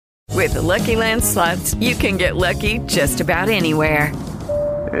With the Lucky Land Slots, you can get lucky just about anywhere.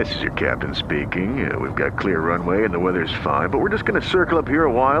 This is your captain speaking. We've got clear runway and the weather's fine, but we're just going to circle up here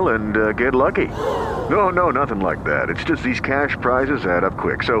a while and get lucky. No, nothing like that. It's just these cash prizes add up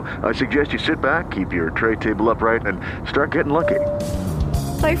quick. So I suggest you sit back, keep your tray table upright, and start getting lucky.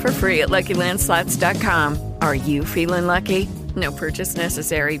 Play for free at LuckyLandSlots.com. Are you feeling lucky? No purchase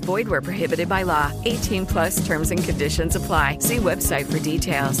necessary. Void where prohibited by law. 18 plus terms and conditions apply. See website for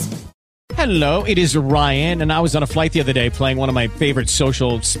details. Hello, it is Ryan, and I was on a flight the other day playing one of my favorite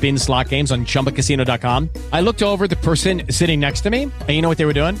social spin slot games on ChumbaCasino.com. I looked over at the person sitting next to me, and you know what they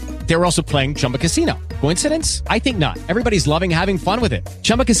were doing? They were also playing Chumba Casino. Coincidence? I think not. Everybody's loving having fun with it.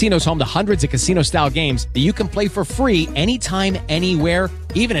 Chumba Casino is home to hundreds of casino-style games that you can play for free anytime, anywhere,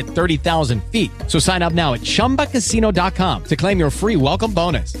 even at 30,000 feet. So sign up now at ChumbaCasino.com to claim your free welcome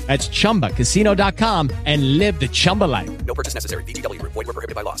bonus. That's ChumbaCasino.com and live the Chumba life. No purchase necessary. VGW. Void where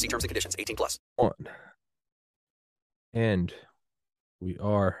prohibited by law. See terms and conditions. 18 plus. And we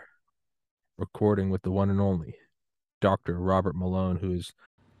are recording with the one and only Dr. Robert Malone, who is...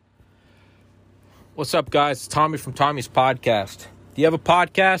 What's up, guys? It's Tommy from Tommy's Podcast. Do you have a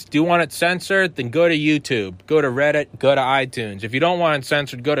podcast? Do you want it censored? Then go to YouTube, go to Reddit, go to iTunes. If you don't want it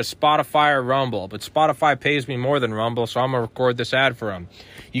censored, go to Spotify or Rumble. But Spotify pays me more than Rumble, so I'm going to record this ad for them.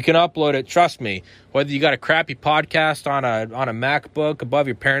 You can upload it, trust me. Whether you got a crappy podcast on a MacBook above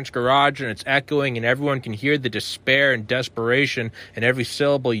your parents' garage and it's echoing and everyone can hear the despair and desperation in every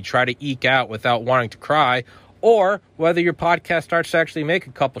syllable you try to eke out without wanting to cry, or whether your podcast starts to actually make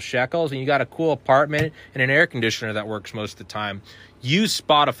a couple shekels and you got a cool apartment and an air conditioner that works most of the time, use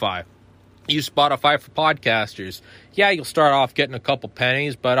Spotify. Use Spotify for podcasters. Yeah, you'll start off getting a couple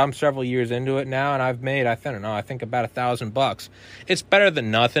pennies, but I'm several years into it now, and I've made, I think about $1,000. It's better than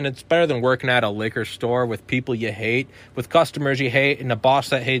nothing. It's better than working at a liquor store with people you hate, with customers you hate, and a boss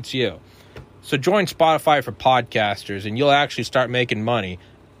that hates you. So join Spotify for podcasters, and you'll actually start making money.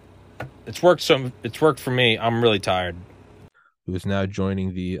 It's worked for me. I'm really tired. Who is now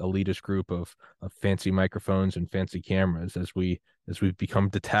joining the elitist group of fancy microphones and fancy cameras as we become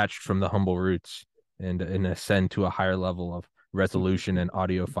detached from the humble roots and ascend to a higher level of resolution and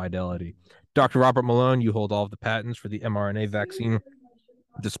audio fidelity. Dr. Robert Malone, you hold all of the patents for the mRNA vaccine.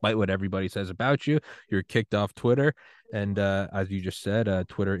 Despite what everybody says about you, you're kicked off Twitter. And as you just said,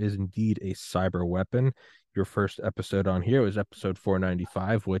 Twitter is indeed a cyber weapon. Your first episode on here was episode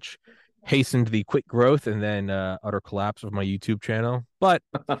 495, which hastened the quick growth and then utter collapse of my YouTube channel, but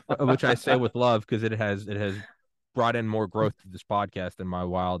which I say with love because it has brought in more growth to this podcast than my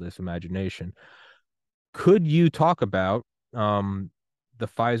wildest imagination. Could you talk about the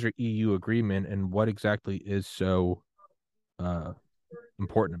Pfizer EU agreement and what exactly is so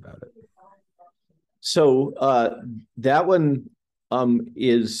important about it? So that one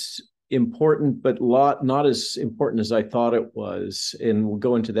is important, but not as important as I thought it was. And we'll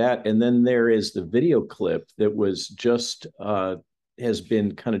go into that. And then there is the video clip that was just has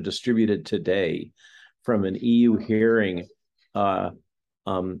been kind of distributed today from an EU hearing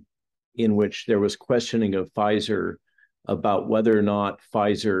in which there was questioning of Pfizer about whether or not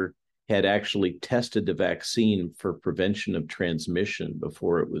Pfizer had actually tested the vaccine for prevention of transmission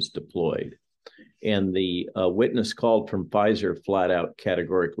before it was deployed. And the witness called from Pfizer flat out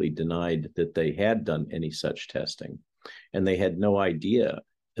categorically denied that they had done any such testing. And they had no idea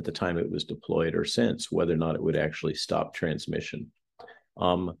at the time it was deployed or since whether or not it would actually stop transmission.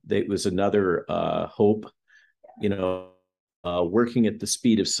 It was another hope, working at the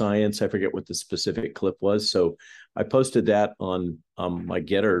speed of science. I forget what the specific clip was. So I posted that on my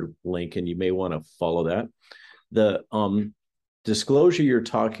Getter link, and you may want to follow that. The disclosure you're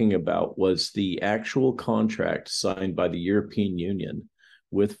talking about was the actual contract signed by the European Union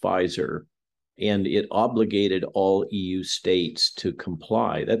with Pfizer, and it obligated all EU states to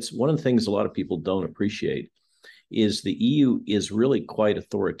comply. That's one of the things a lot of people don't appreciate, is the EU is really quite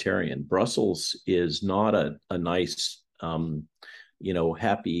authoritarian. Brussels is not a nice,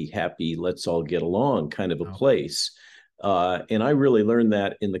 happy, let's all get along kind of a place. And I really learned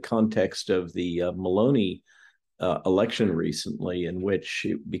that in the context of the Malone election recently, in which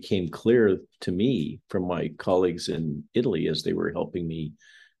it became clear to me from my colleagues in Italy as they were helping me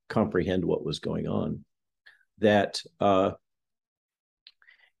comprehend what was going on, that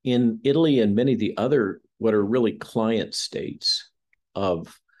in Italy and many of the other what are really client states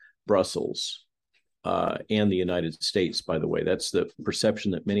of Brussels and the United States, by the way, that's the perception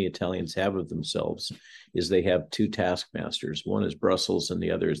that many Italians have of themselves, is they have two taskmasters. One is Brussels and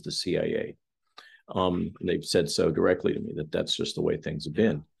the other is the CIA. They've said so directly to me that that's just the way things have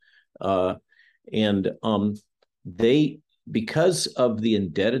been. And they because of the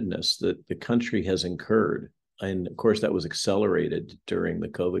indebtedness that the country has incurred, and of course that was accelerated during the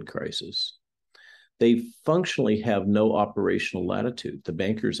COVID crisis, they functionally have no operational latitude. The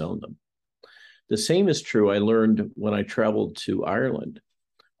bankers own them. The same is true, I learned when I traveled to Ireland.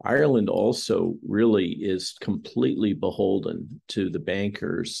 Ireland also really is completely beholden to the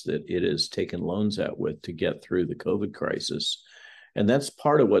bankers that it has taken loans out with to get through the COVID crisis. And that's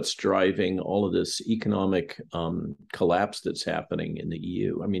part of what's driving all of this economic collapse that's happening in the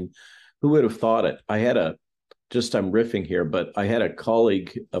EU. I mean, who would have thought it? I'm riffing here, but I had a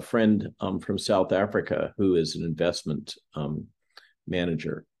colleague, a friend from South Africa who is an investment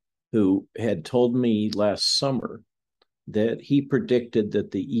manager, who had told me last summer that he predicted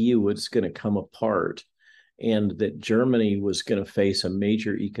that the EU was going to come apart and that Germany was going to face a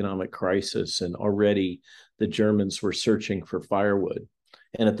major economic crisis. And already the Germans were searching for firewood.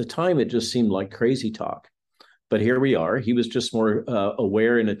 And at the time, it just seemed like crazy talk. But here we are. He was just more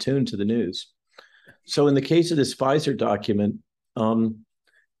aware and attuned to the news. So in the case of this Pfizer document,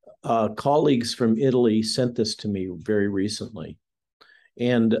 colleagues from Italy sent this to me very recently.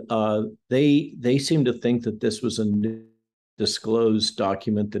 And they seem to think that this was a new disclosed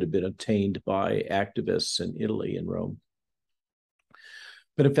document that had been obtained by activists in Italy and Rome.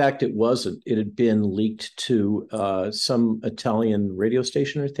 But in fact, it wasn't. It had been leaked to some Italian radio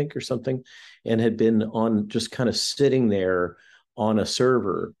station, I think, or something, and had been on just kind of sitting there on a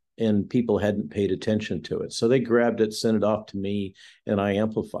server, and people hadn't paid attention to it. So they grabbed it, sent it off to me, and I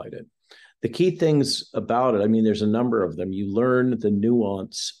amplified it. The key things about it, I mean, there's a number of them. You learn the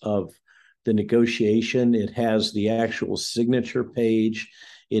nuance of the negotiation. It has the actual signature page.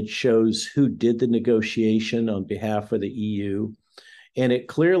 It shows who did the negotiation on behalf of the EU. And it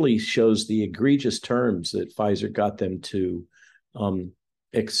clearly shows the egregious terms that Pfizer got them to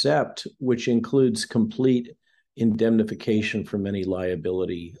accept, which includes complete indemnification from any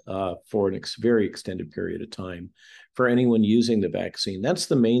liability for a very extended period of time for anyone using the vaccine. That's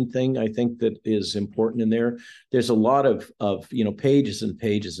the main thing I think that is important in there. There's a lot of pages and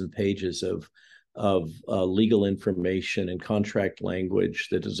pages and pages of legal information and contract language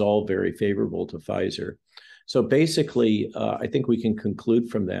that is all very favorable to Pfizer. So basically, I think we can conclude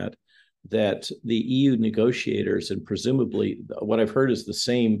from that the EU negotiators, and presumably what I've heard is the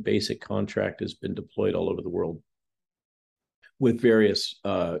same basic contract has been deployed all over the world with various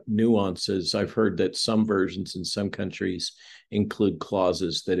nuances. I've heard that some versions in some countries include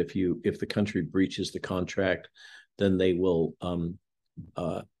clauses that if the country breaches the contract, then they will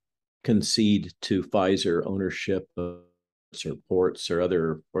concede to Pfizer ownership of ports or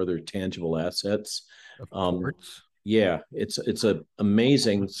other tangible assets. Yeah, it's an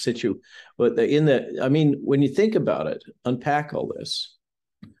amazing situation. But when you think about it, unpack all this,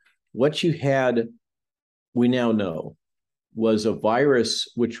 what you had, we now know, was a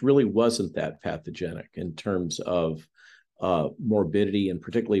virus which really wasn't that pathogenic in terms of morbidity and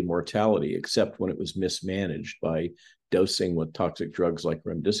particularly mortality, except when it was mismanaged by dosing with toxic drugs like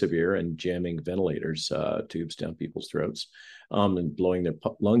remdesivir and jamming ventilators tubes down people's throats and blowing their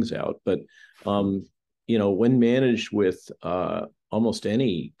lungs out. But when managed with almost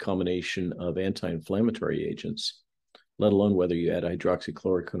any combination of anti-inflammatory agents, let alone whether you add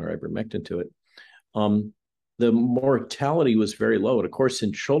hydroxychloroquine or ivermectin to it, the mortality was very low. And of course,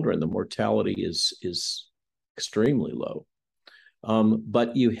 in children, the mortality is extremely low.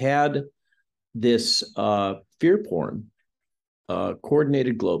 But you had this fear porn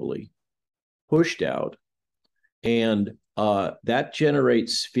coordinated globally, pushed out, and that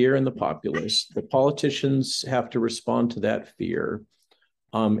generates fear in the populace. The politicians have to respond to that fear.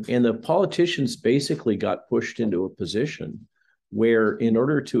 And the politicians basically got pushed into a position where, in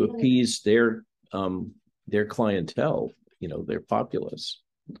order to appease their clientele, their populace,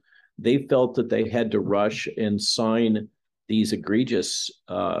 they felt that they had to rush and sign these egregious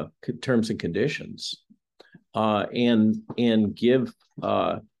terms and conditions and give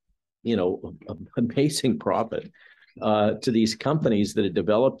amazing profit to these companies that had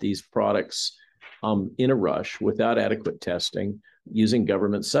developed these products in a rush without adequate testing, using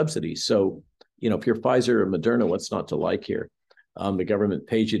government subsidies. So, if you're Pfizer or Moderna, what's not to like here? The government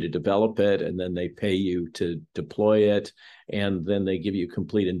pays you to develop it, and then they pay you to deploy it, and then they give you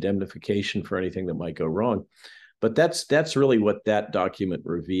complete indemnification for anything that might go wrong. But that's really what that document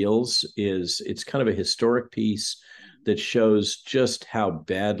reveals. It's kind of a historic piece that shows just how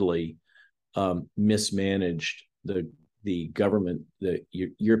badly mismanaged the government, the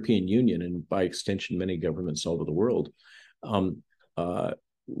European Union, and by extension many governments all over the world,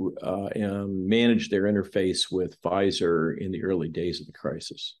 manage their interface with Pfizer in the early days of the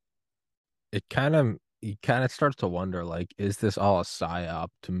crisis. It kind of you kind of start to wonder, like, is this all a psyop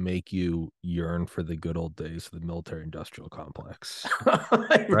to make you yearn for the good old days of the military industrial complex?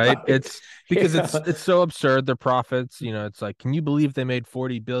 Right? Right. It's because Yeah. it's so absurd, their profits. It's like, can you believe they made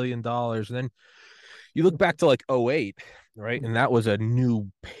 $40 billion? And then you look back to like '08, right? And that was a new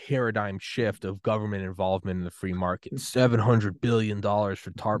paradigm shift of government involvement in the free market. $700 billion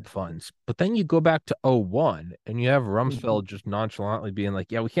for TARP funds. But then you go back to '01 and you have Rumsfeld just nonchalantly being like,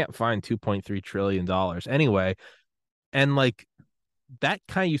 yeah, we can't find $2.3 trillion anyway. And like that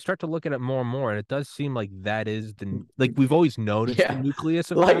kind of, you start to look at it more and more, and it does seem like that is like we've always known it's the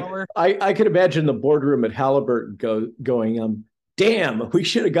nucleus of power. I could imagine the boardroom at Halliburton going, damn, we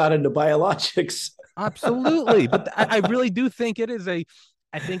should have got into biologics. Absolutely. But I really do think it is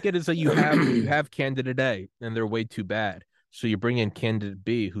you have candidate A and they're way too bad. So you bring in candidate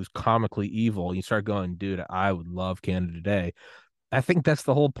B who's comically evil. And you start going, dude, I would love candidate A. I think that's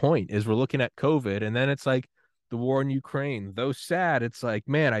the whole point, is we're looking at COVID, and then it's like the war in Ukraine. Though sad, it's like,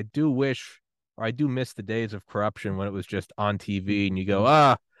 man, I do miss the days of corruption when it was just on TV and you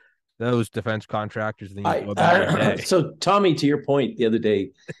go, those defense contractors. Then you go about So, Tommy, to your point, the other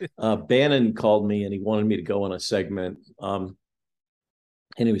day, Bannon called me and he wanted me to go on a segment. And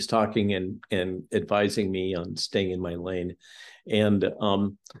he was talking and advising me on staying in my lane, and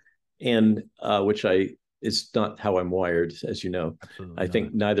which is not how I'm wired, as you know. Absolutely I not.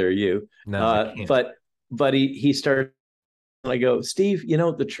 Think neither are you. No, but he started. I go, Steve,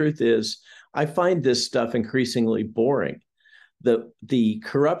 the truth is, I find this stuff increasingly boring. The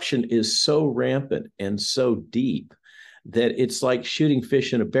corruption is so rampant and so deep that it's like shooting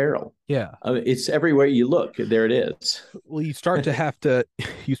fish in a barrel. Yeah. I mean, it's everywhere you look. There it is. Well, you start to have to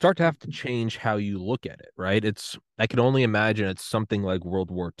change how you look at it, right? I can only imagine it's something like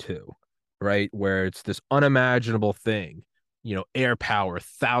World War II, right? Where it's this unimaginable thing, air power,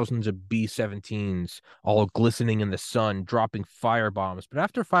 thousands of B-17s, all glistening in the sun, dropping fire bombs. But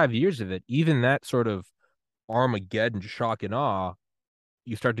after 5 years of it, even that sort of Armageddon shock and awe,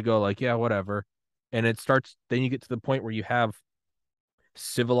 you start to go like, yeah, whatever. And then you get to the point where you have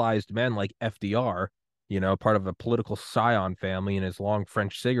civilized men like FDR, part of a political scion family and his long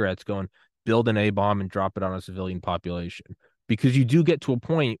French cigarettes, going, build an A-bomb and drop it on a civilian population. Because you do get to a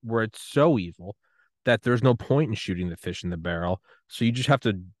point where it's so evil that there's no point in shooting the fish in the barrel. So you just have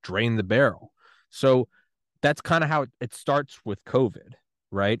to drain the barrel. So that's kind of how it starts with COVID,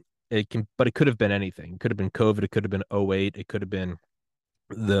 right? But it could have been anything. It could have been COVID. It could have been '08. It could have been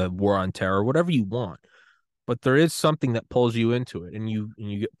the war on terror, whatever you want. But there is something that pulls you into it, and you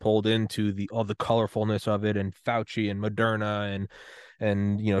get pulled into all the colorfulness of it, and Fauci and Moderna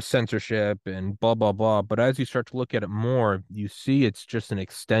and censorship and blah blah blah. But as you start to look at it more, you see it's just an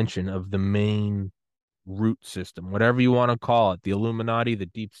extension of the main root system, whatever you want to call it, the Illuminati, the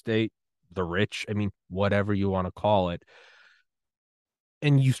deep state, the rich. I mean, whatever you want to call it.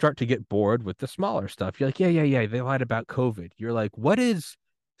 And you start to get bored with the smaller stuff. You're like, yeah, they lied about COVID. You're like, what is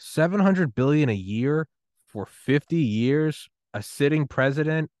 $700 billion a year for 50 years? A sitting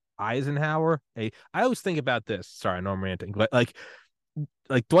president, Eisenhower. I always think about this. Sorry, I know I'm ranting, but like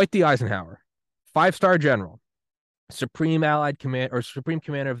Dwight D. Eisenhower, 5-star general, supreme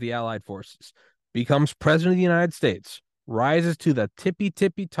commander of the Allied forces, becomes president of the United States, rises to the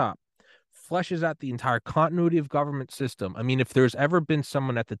tippy top, fleshes out the entire continuity of government system. I mean, if there's ever been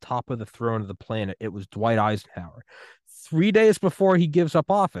someone at the top of the throne of the planet, it was Dwight Eisenhower. 3 days before he gives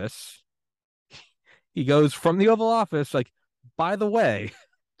up office, he goes from the Oval Office, like, by the way,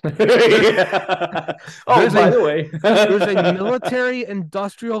 yeah. there's a military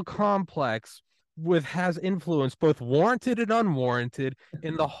industrial complex has influence, both warranted and unwarranted,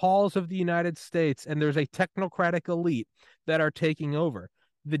 in the halls of the United States, and there's a technocratic elite that are taking over.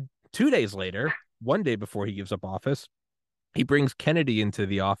 2 days later, 1 day before he gives up office, he brings Kennedy into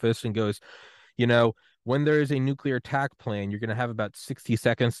the office and goes, when there is a nuclear attack plan, you're going to have about 60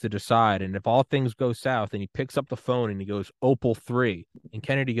 seconds to decide. And if all things go south, and he picks up the phone and he goes, Opal 3. And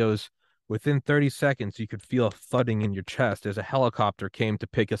Kennedy goes, within 30 seconds, you could feel a thudding in your chest as a helicopter came to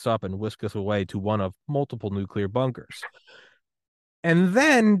pick us up and whisk us away to one of multiple nuclear bunkers. And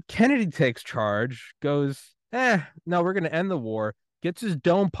then Kennedy takes charge, goes, no, we're going to end the war, gets his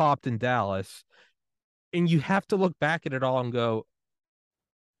dome popped in Dallas, and you have to look back at it all and go,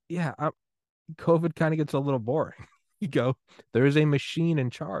 yeah, COVID kind of gets a little boring. You go, there is a machine in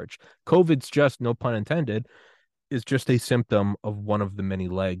charge. COVID's just, no pun intended, is just a symptom of one of the many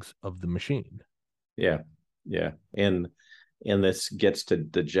legs of the machine. Yeah. And this gets to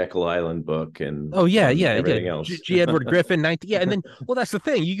the Jekyll Island book and everything else. G. Edward Griffin, and then that's the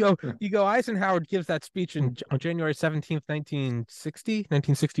thing. You go. Eisenhower gives that speech on January 17th,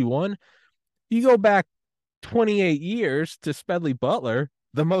 1961. You go back 28 years to Smedley Butler,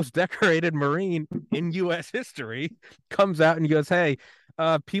 the most decorated Marine in U.S. history, comes out and goes, "Hey,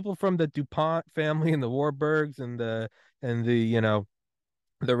 people from the DuPont family and the Warburgs and the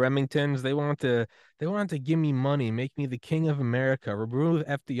the Remingtons, they want to give me money, make me the king of America, remove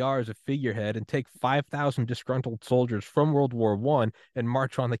FDR as a figurehead, and take 5,000 disgruntled soldiers from World War I and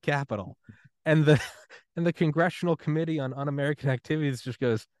march on the Capitol." And the and the Congressional Committee on Un-American Activities just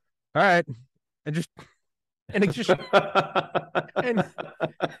goes, "All right," and just and it just and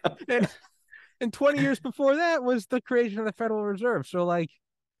and and 20 years before that was the creation of the Federal Reserve. So like,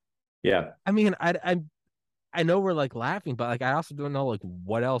 Yeah. I mean, I know we're like laughing, but like I also don't know like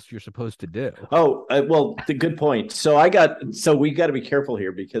what else you're supposed to do. Oh, well, the good point. So we got to be careful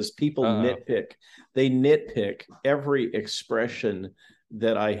here because people nitpick. They nitpick every expression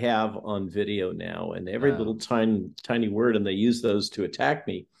that I have on video now, and every little tiny word, and they use those to attack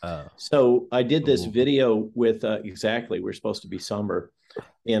me. So I did this video with exactly. We're supposed to be somber,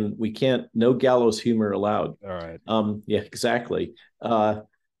 and we can't. No gallows humor allowed. All right. Yeah, exactly. I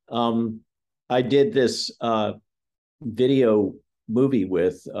did this video movie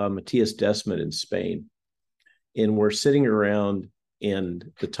with Matthias Desmond in Spain, and we're sitting around, and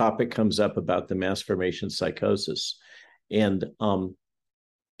the topic comes up about the mass formation psychosis, and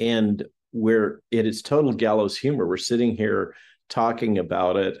where it is total gallows humor. We're sitting here talking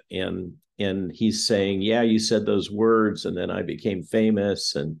about it, and he's saying, "Yeah, you said those words, and then I became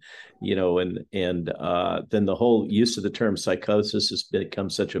famous," and then the whole use of the term psychosis has become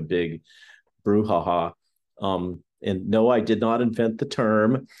such a big brouhaha. And no, I did not invent the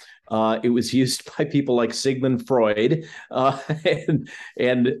term. It was used by people like Sigmund Freud and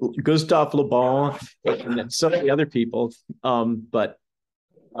Gustave Le Bon and so many other people.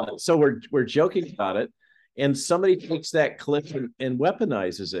 So we're joking about it, and somebody takes that clip and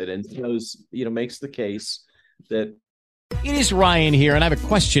weaponizes it and shows, makes the case that. It is Ryan here, and I have a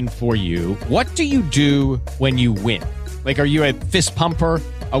question for you. What do you do when you win? Like, are you a fist pumper,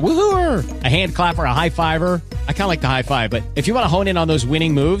 a woohooer, a hand clapper, a high fiver? I kind of like the high five, but if you want to hone in on those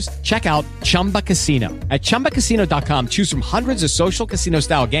winning moves, check out Chumba Casino. At ChumbaCasino.com, choose from hundreds of social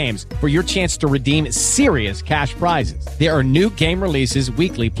casino-style games for your chance to redeem serious cash prizes. There are new game releases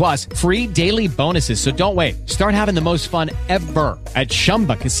weekly, plus free daily bonuses. So don't wait. Start having the most fun ever at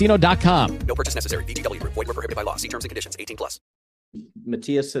ChumbaCasino.com. No purchase necessary. VGW Group. Void where prohibited by law. See terms and conditions. 18+.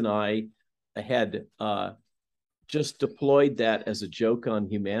 Matthias and I had just deployed that as a joke on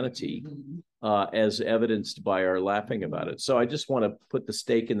humanity, as evidenced by our laughing about it. So I just want to put the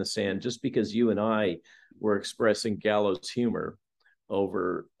stake in the sand. Just because you and I were expressing gallows humor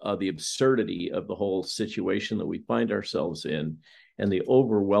over the absurdity of the whole situation that we find ourselves in and the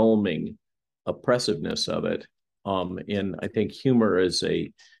overwhelming oppressiveness of it. And I think humor is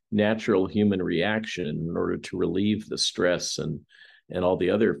a natural human reaction in order to relieve the stress and all the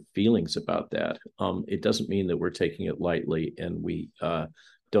other feelings about that. It doesn't mean that we're taking it lightly, and we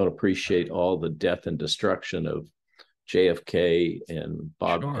don't appreciate all the death and destruction of JFK and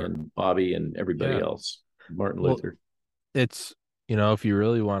Bobby and everybody else, Martin Luther. It's, if you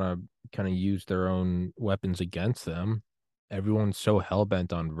really want to kind of use their own weapons against them, everyone's so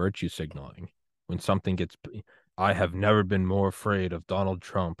hell-bent on virtue signaling. When something gets, I have never been more afraid of Donald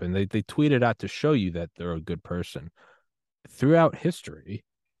Trump, and they tweet it out to show you that they're a good person. Throughout history,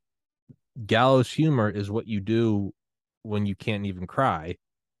 gallows humor is what you do when you can't even cry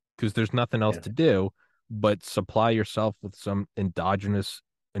because there's nothing else to do but supply yourself with some endogenous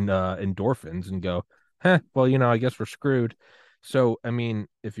endorphins and go, well, I guess we're screwed. So, I mean,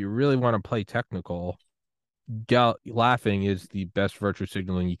 if you really want to play technical, laughing is the best virtue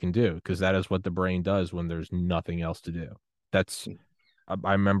signaling you can do because that is what the brain does when there's nothing else to do.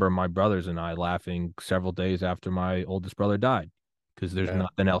 I remember my brothers and I laughing several days after my oldest brother died because there's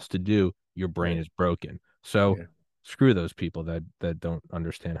nothing else to do. Your brain is broken. So screw those people that don't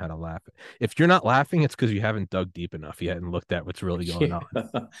understand how to laugh. If you're not laughing, it's because you haven't dug deep enough. You hadn't looked at what's really going on.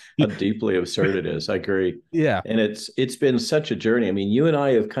 How deeply absurd it is. I agree. Yeah. And it's been such a journey. I mean, you and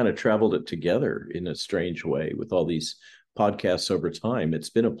I have kind of traveled it together in a strange way with all these podcasts over time. It's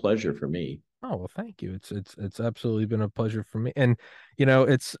been a pleasure for me. Oh, well, thank you. It's absolutely been a pleasure for me. And,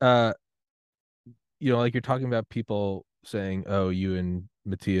 it's, like you're talking about people saying, oh, you and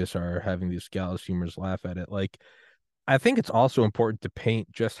Matthias are having these gallows humors, laugh at it. Like, I think it's also important to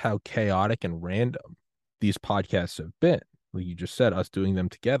paint just how chaotic and random these podcasts have been. Like you just said, us doing them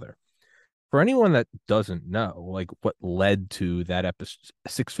together. For anyone that doesn't know, like what led to that episode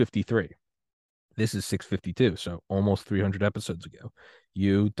 653, this is 652, so almost 300 episodes ago.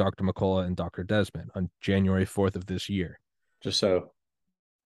 You, Dr. McCullough, and Dr. Desmond on January 4th of this year. Just so.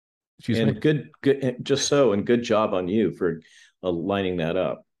 Excuse me. And good, just so, and good job on you for lining that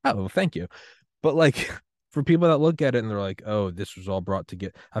up. Oh, thank you. But like for people that look at it and they're like, oh, this was all brought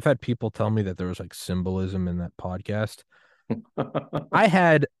together. I've had people tell me that there was like symbolism in that podcast. I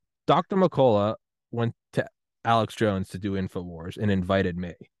had Dr. McCullough went to Alex Jones to do InfoWars and invited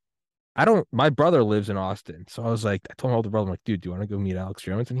me. My brother lives in Austin. So I was like, I told my older brother, I'm like, dude, do you want to go meet Alex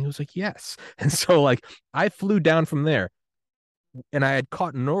Jones? And he was like, yes. And so like I flew down from there and I had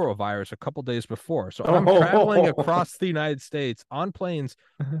caught norovirus a couple days before. So I'm traveling across the United States on planes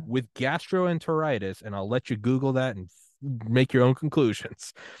with gastroenteritis, and I'll let you Google that and make your own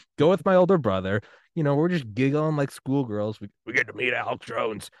conclusions. Go with my older brother. We're just giggling like schoolgirls. We get to meet Alex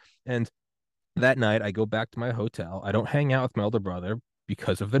Jones. And that night, I go back to my hotel. I don't hang out with my older brother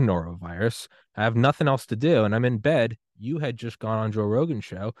because of the norovirus. I have nothing else to do, and I'm in bed. You had just gone on Joe Rogan's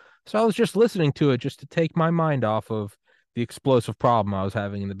show. So I was just listening to it just to take my mind off of the explosive problem I was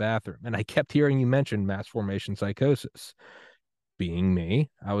having in the bathroom. And I kept hearing you mention mass formation psychosis. Being me,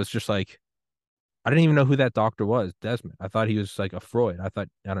 I was just like, I didn't even know who that doctor was, Desmond. I thought he was like a Freud. I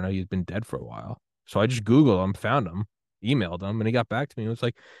don't know, he'd been dead for a while. So I just Googled him, found him, emailed him, and he got back to me and was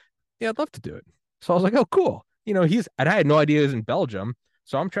like, yeah, I'd love to do it. So I was like, oh, cool. And I had no idea he was in Belgium.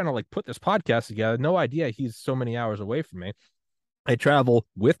 So I'm trying to like put this podcast together. No idea he's so many hours away from me. I travel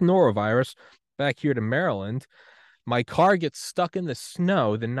with norovirus back here to Maryland. My car gets stuck in the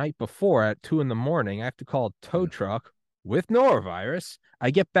snow the night before at 2 a.m. I have to call a tow truck with norovirus. I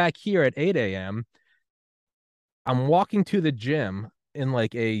get back here at 8 a.m. I'm walking to the gym in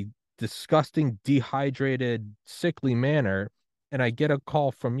like a disgusting, dehydrated, sickly manner. And I get a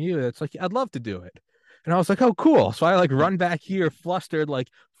call from you that's like, I'd love to do it. And I was like, oh, cool. So I like run back here flustered, like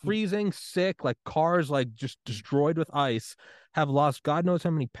freezing, sick, like cars like just destroyed with ice, have lost God knows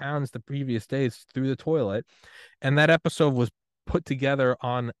how many pounds the previous days through the toilet. And that episode was put together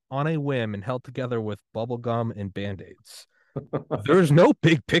on a whim and held together with bubble gum and Band-Aids. There's no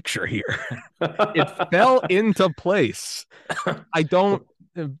big picture here. It fell into place. I don't.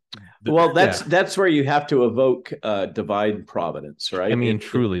 Well, that's where you have to evoke divine providence, right? I mean,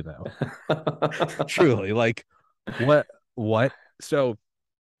 truly though, truly, like what? So,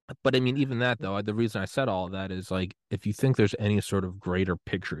 but I mean, even that though, the reason I said all of that is like, if you think there's any sort of greater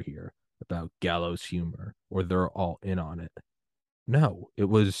picture here about gallows humor, or they're all in on it, no, it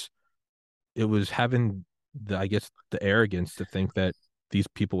was having the arrogance to think that these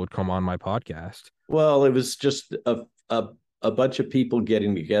people would come on my podcast. Well, it was just a bunch of people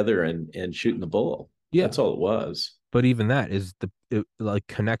getting together and shooting the bull. Yeah, that's all it was. But even that is like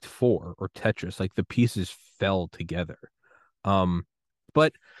Connect Four or Tetris, like the pieces fell together.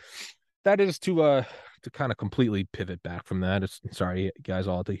 But that is to kind of completely pivot back from that. Sorry, guys,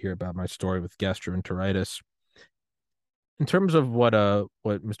 all to hear about my story with gastroenteritis. In terms of what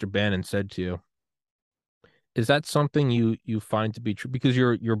Mr. Bannon said to you, is that something you find to be true? Because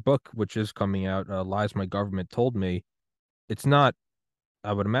your book, which is coming out, Lies My Government Told Me, it's not,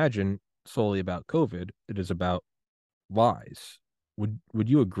 I would imagine, solely about COVID. It is about lies. Would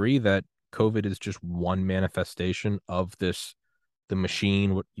you agree that COVID is just one manifestation of the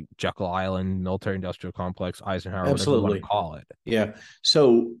machine, Jekyll Island, military industrial complex, Eisenhower, absolutely, whatever you want to call it? Yeah.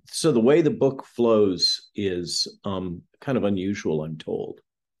 So the way the book flows is kind of unusual, I'm told.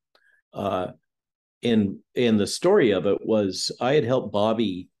 And the story of it was I had helped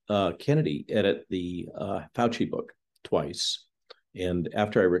Bobby Kennedy edit the Fauci book twice. And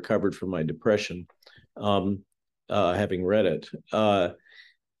after I recovered from my depression, having read it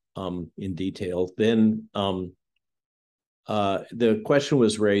in detail, then the question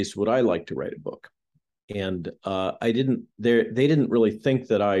was raised, would I like to write a book? And they didn't really think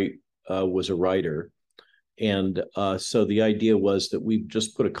that I was a writer. And so the idea was that we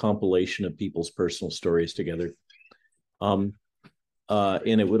just put a compilation of people's personal stories together. And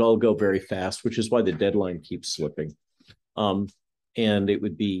it would all go very fast, which is why the deadline keeps slipping. And it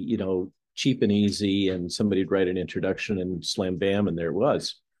would be, cheap and easy, and somebody'd write an introduction and slam bam, and there it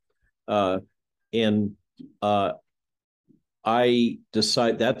was. I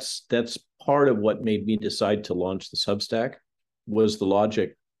decide that's part of what made me decide to launch the Substack, was the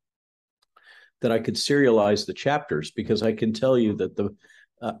logic that I could serialize the chapters, because I can tell you that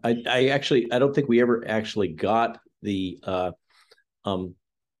I don't think we ever actually got the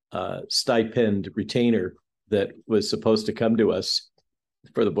stipend retainer that was supposed to come to us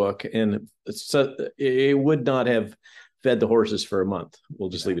for the book, and so it would not have fed the horses for a month. We'll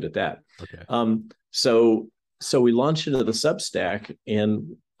just leave it at that. Okay. So we launched into the Substack,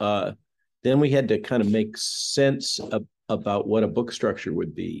 and then we had to kind of make sense about what a book structure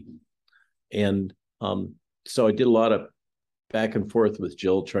would be. And so I did a lot of back and forth with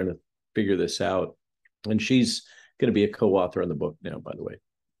Jill, trying to figure this out. And she's going to be a co-author on the book now, by the way.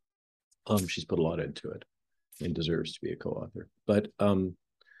 She's put a lot into it and deserves to be a co-author. But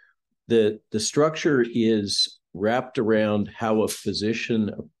the structure is wrapped around how a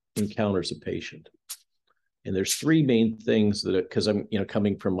physician encounters a patient. And there's three main things that, because I'm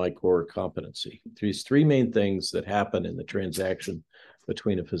coming from my core competency, there's three main things that happen in the transaction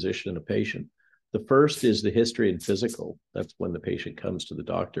between a physician and a patient. The first is the history and physical. That's when the patient comes to the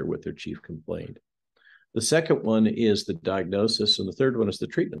doctor with their chief complaint. The second one is the diagnosis, and the third one is the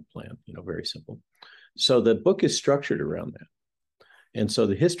treatment plan. Very simple. So the book is structured around that. And so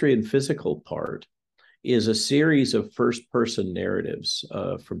the history and physical part is a series of first-person narratives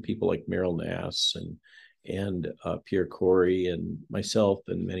from people like Meryl Nass and Pierre Corey and myself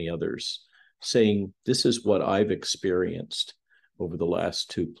and many others, saying, this is what I've experienced over the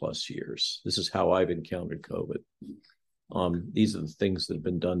last 2+ years. This is how I've encountered COVID. These are the things that have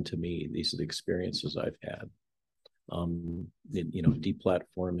been done to me. These are the experiences I've had.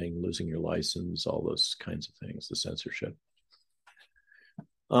 Deplatforming, losing your license, all those kinds of things, the censorship,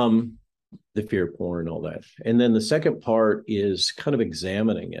 the fear porn, all that. And then the second part is kind of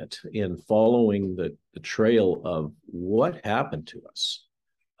examining it and following the trail of what happened to us.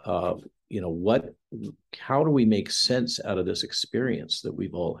 How do we make sense out of this experience that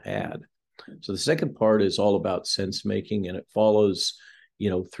we've all had? So the second part is all about sense making, and it follows,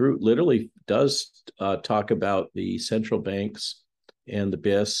 through literally does talk about the central banks and the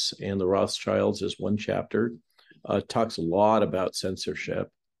BIS and the Rothschilds as one chapter. Talks a lot about censorship.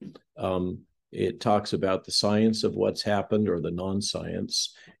 It talks about the science of what's happened or the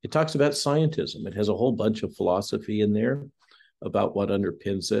non-science. It talks about scientism. It has a whole bunch of philosophy in there about what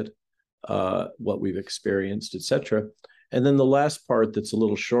underpins it, what we've experienced, etc. And then the last part that's a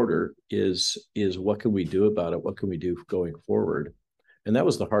little shorter is what can we do about it? What can we do going forward? And that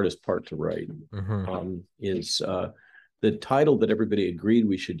was the hardest part to write. The title that everybody agreed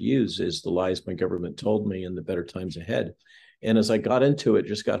we should use is The Lies My Government Told Me and the Better Times Ahead. And as I got into it, it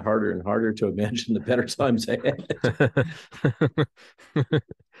just got harder and harder to imagine the better times ahead.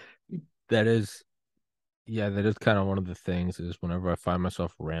 That is kind of one of the things is whenever I find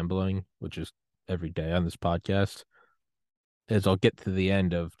myself rambling, which is every day on this podcast, is I'll get to the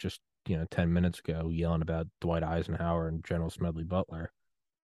end of just, 10 minutes ago yelling about Dwight Eisenhower and General Smedley Butler.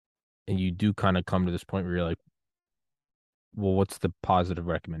 And you do kind of come to this point where you're like, well, what's the positive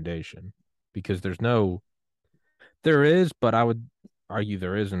recommendation? Because there is, but I would argue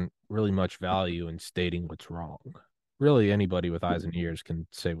there isn't really much value in stating what's wrong. Really, anybody with eyes and ears can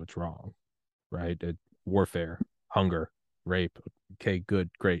say what's wrong, right? Warfare, hunger, rape. Okay,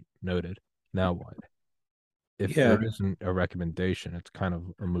 good, great, noted. Now what? If there isn't a recommendation, it's kind of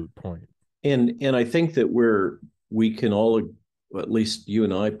a moot point. And I think that we can all, at least you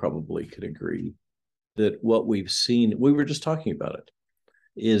and I probably could agree, that what we've seen, we were just talking about it,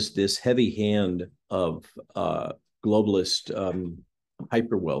 is this heavy hand of globalist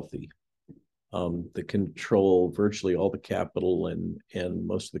hyper wealthy that control virtually all the capital and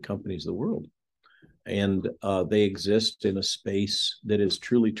most of the companies of the world. And they exist in a space that is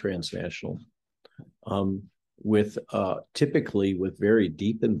truly transnational, with typically with very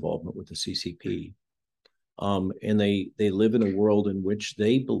deep involvement with the CCP. And they live in a world in which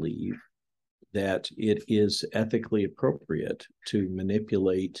they believe that it is ethically appropriate to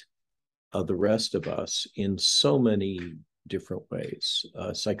manipulate the rest of us in so many different ways,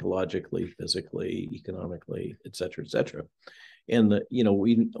 psychologically, physically, economically, et cetera, et cetera. And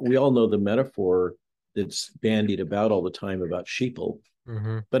we all know the metaphor that's bandied about all the time about sheeple,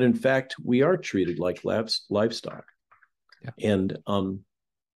 but in fact, we are treated like livestock. Yeah. And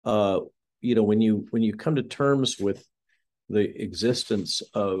when you come to terms with the existence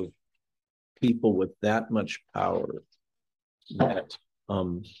of people with that much power that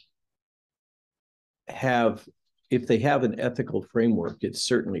if they have an ethical framework, it's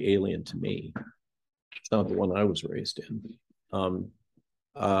certainly alien to me. It's not the one I was raised in.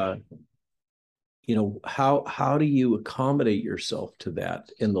 How do you accommodate yourself to that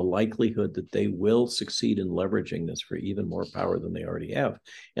in the likelihood that they will succeed in leveraging this for even more power than they already have?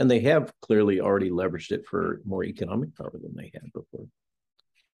 And they have clearly already leveraged it for more economic power than they had before.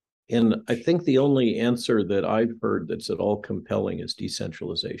 And I think the only answer that I've heard that's at all compelling is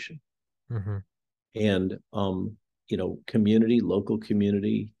decentralization. And, community, local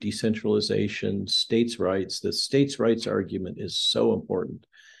community, decentralization, states' rights. The states' rights argument is so important.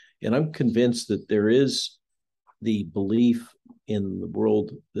 And I'm convinced that there is the belief in the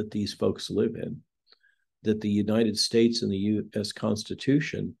world that these folks live in, that the United States and the U.S.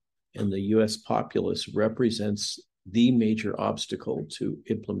 Constitution and the U.S. populace represents the major obstacle to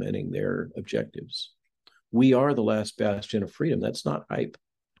implementing their objectives. We are the last bastion of freedom. That's not hype.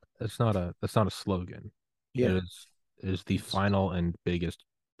 That's not a slogan. Yeah. It is the final and biggest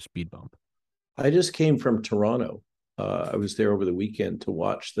speed bump. I just came from Toronto. I was there over the weekend to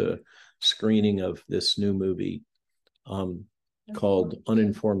watch the screening of this new movie called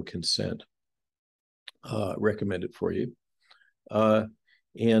Uninformed Consent. Recommend it for you.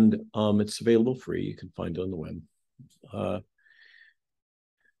 And it's available free. You can find it on the web.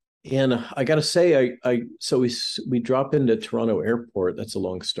 And I got to say, so we drop into Toronto Airport. That's a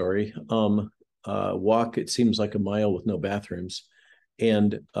long story. Walk, it seems like a mile with no bathrooms.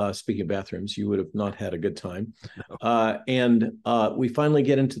 And speaking of bathrooms, you would have not had a good time. And we finally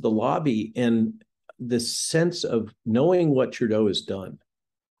get into the lobby, and the sense of knowing what Trudeau has done,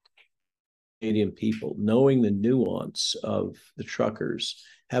 Canadian people, knowing the nuance of the truckers,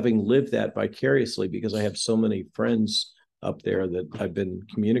 having lived that vicariously, because I have so many friends up there that I've been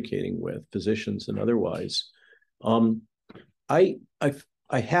communicating with, physicians and otherwise. I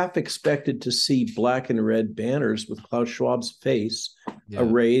half expected to see black and red banners with Klaus Schwab's face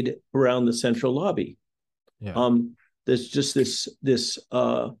arrayed around the central lobby. Yeah. There's just this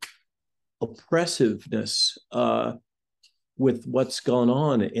oppressiveness with what's gone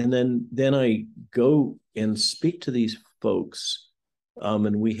on, and then I go and speak to these folks,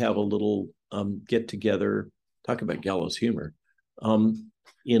 and we have a little get together. Talk about gallows humor, in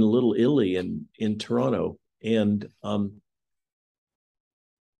Little Italy in Toronto, and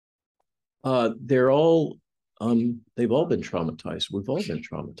they're all they've all been traumatized. We've all been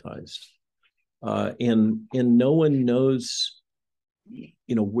traumatized, and no one knows,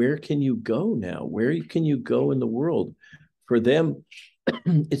 where can you go now? Where can you go in the world? For them,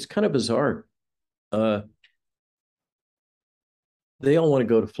 it's kind of bizarre. They all want to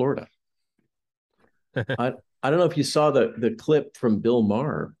go to Florida. I don't know if you saw the clip from Bill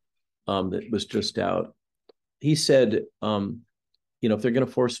Maher that was just out. He said, if they're going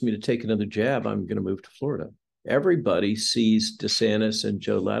to force me to take another jab, I'm going to move to Florida. Everybody sees DeSantis and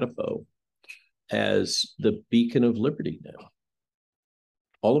Joe Latipo as the beacon of liberty now,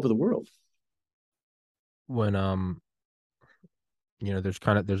 all over the world. When there's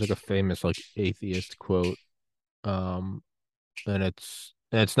like a famous like atheist quote, and it's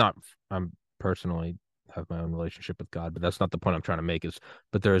not. I'm personally have my own relationship with God, but that's not the point I'm trying to make.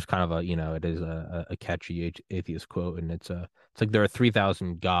 But there is kind of it is a catchy atheist quote, and it's like there are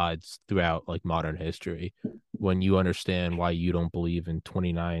 3,000 gods throughout like modern history. When you understand why you don't believe in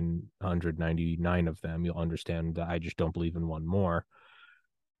 2,999 of them, you'll understand that I just don't believe in one more.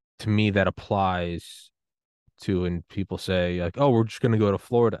 To me, that applies to, and people say like, oh, we're just going to go to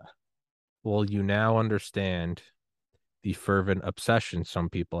Florida. Well, you now understand the fervent obsession some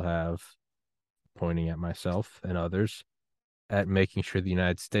people have, pointing at myself and others, at making sure the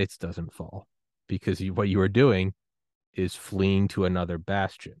United States doesn't fall, because what you are doing is fleeing to another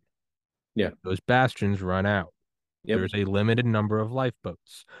bastion. Yeah. Those bastions run out. Yep. There's a limited number of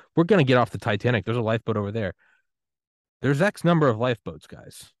lifeboats. We're going to get off the Titanic. There's a lifeboat over there. There's X number of lifeboats,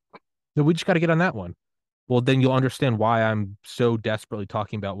 guys. So we just got to get on that one. Well, then you'll understand why I'm so desperately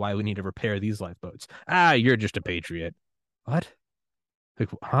talking about why we need to repair these lifeboats. You're just a patriot. What? Like,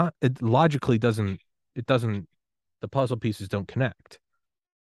 huh? It logically doesn't, the puzzle pieces don't connect.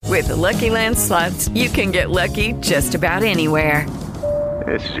 With the Lucky Land Slots, you can get lucky just about anywhere.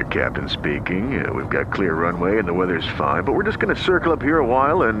 This is your captain speaking. We've got clear runway and the weather's fine, but we're just going to circle up here a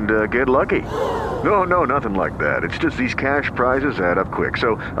while and get lucky. No, nothing like that. It's just these cash prizes add up quick.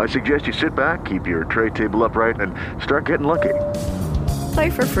 So I suggest you sit back, keep your tray table upright, and start getting lucky.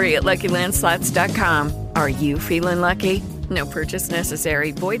 Play for free at LuckyLandSlots.com. Are you feeling lucky? No purchase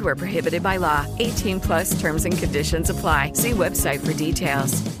necessary. Void where prohibited by law. 18+ terms and conditions apply. See website for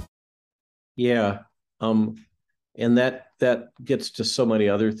details. Yeah. And that gets to so many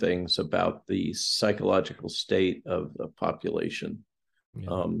other things about the psychological state of the population,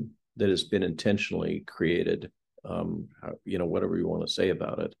 that has been intentionally created. Whatever you want to say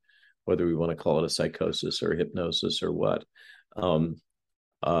about it, whether we want to call it a psychosis or hypnosis or what. The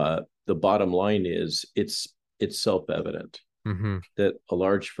bottom line is it's self-evident that a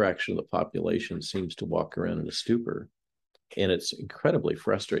large fraction of the population seems to walk around in a stupor, and it's incredibly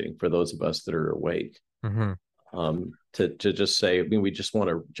frustrating for those of us that are awake. To just say, we just want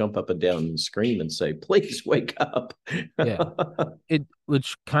to jump up and down and scream and say, please wake up.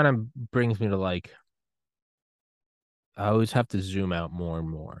 Which kind of brings me to I always have to zoom out more and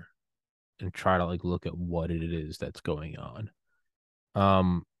more and try to look at what it is that's going on.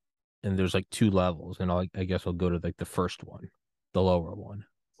 And there's 2 levels, and I guess I'll go to the first one, the lower one,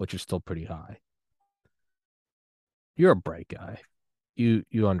 which is still pretty high. You're a bright guy.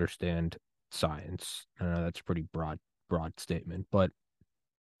 You understand science. I know that's a pretty broad statement, but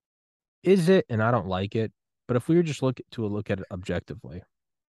is it? And I don't like it. But if we were just look at it objectively,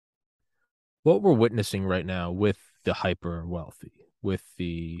 what we're witnessing right now with the hyper wealthy, with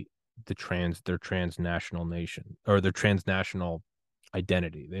their transnational nation or their transnational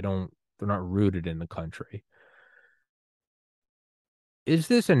identity, they're not rooted in the country. Is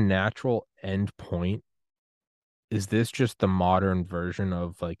this a natural end point? Is this just the modern version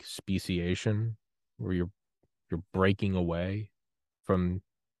of like speciation, where you're breaking away from,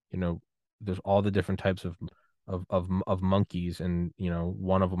 you know, there's all the different types of monkeys, and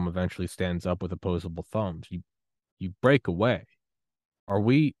one of them eventually stands up with opposable thumbs. You break away. Are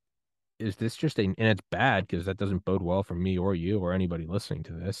we? Is this just and it's bad because that doesn't bode well for me or you or anybody listening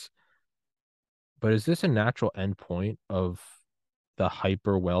to this. But is this a natural endpoint of the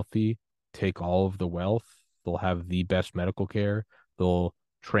hyper wealthy take all of the wealth? They'll have the best medical care. They'll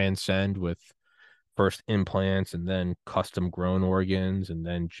transcend with first implants and then custom grown organs and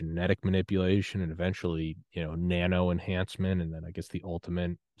then genetic manipulation and eventually, nano enhancement. And then I guess the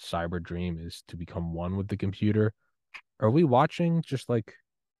ultimate cyber dream is to become one with the computer. Are we watching just like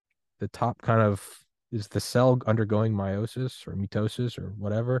the top kind of, is the cell undergoing meiosis or mitosis or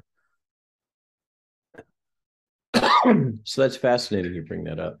whatever? So that's fascinating you bring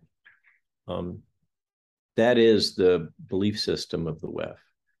that up. That is the belief system of the WEF,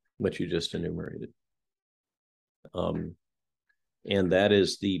 what you just enumerated. And that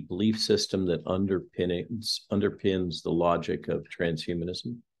is the belief system that underpins the logic of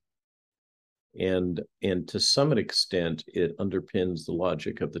transhumanism. And to some extent, it underpins the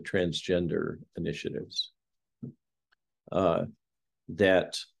logic of the transgender initiatives. And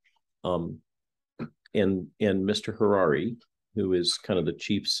Mr. Harari, who is kind of the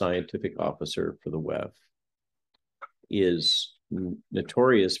chief scientific officer for the WEF, is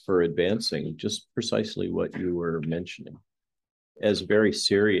notorious for advancing just precisely what you were mentioning as very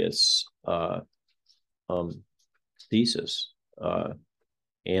serious thesis.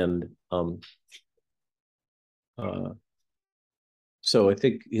 So I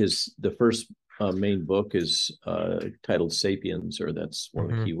think the first main book is titled Sapiens, or that's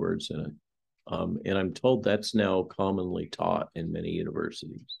one of the key words in it. And I'm told that's now commonly taught in many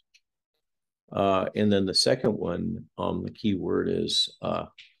universities. And then the second one, the key word is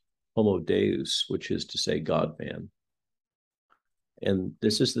Homo Deus, which is to say God-man. And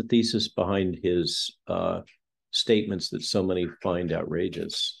this is the thesis behind his statements that so many find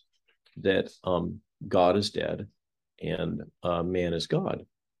outrageous, that God is dead and man is God.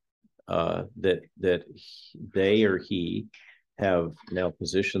 That they or he have now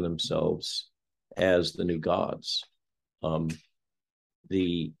positioned themselves as the new gods.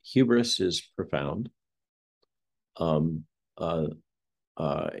 The hubris is profound, and the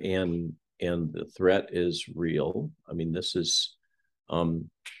threat is real. I mean, this is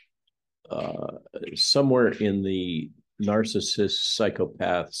somewhere in the narcissist,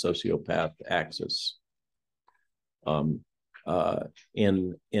 psychopath, sociopath axis. And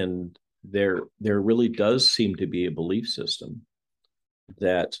there really does seem to be a belief system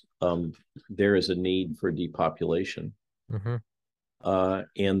that there is a need for depopulation.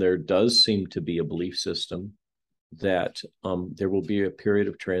 And there does seem to be a belief system that there will be a period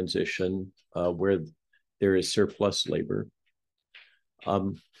of transition where there is surplus labor.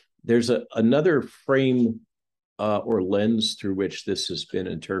 There's another frame or lens through which this has been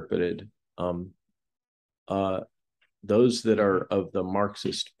interpreted. Those that are of the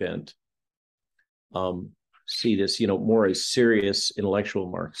Marxist bent see this, more as serious intellectual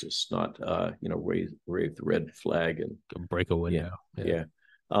Marxists, not, wave the red flag and break a window.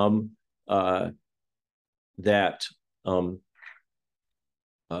 That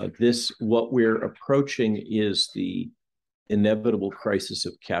what we're approaching is the inevitable crisis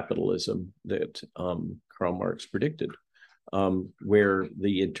of capitalism that Karl Marx predicted, where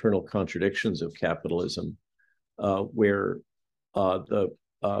the internal contradictions of capitalism, where the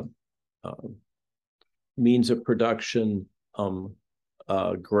means of production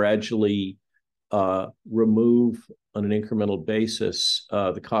gradually remove on an incremental basis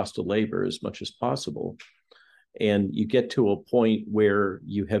the cost of labor as much as possible. And you get to a point where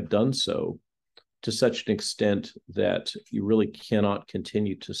you have done so to such an extent that you really cannot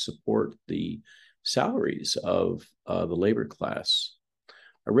continue to support the salaries of the labor class.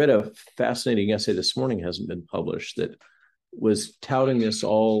 I read a fascinating essay this morning, hasn't been published, that was touting this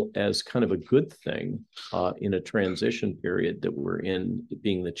all as kind of a good thing in a transition period that we're in,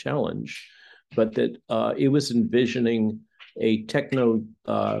 being the challenge, but that it was envisioning a techno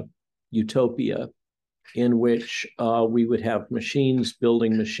utopia in which we would have machines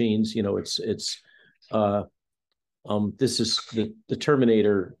building machines. This is the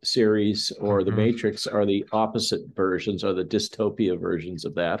Terminator series or the Matrix are the opposite versions, or the dystopia versions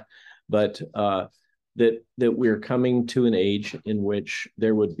of that. But that we're coming to an age in which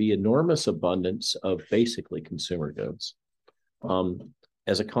there would be enormous abundance of basically consumer goods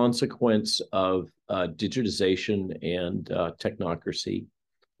as a consequence of digitization and technocracy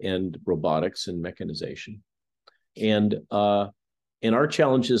and robotics and mechanization. And our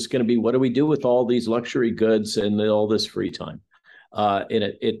challenge is going to be, what do we do with all these luxury goods and all this free time? And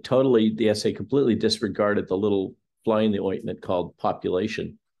it totally, the essay completely disregarded the little fly in the ointment called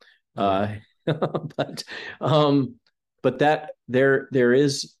population. But that there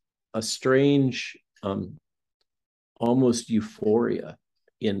is a strange almost euphoria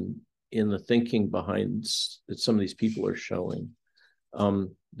in the thinking behind that some of these people are showing,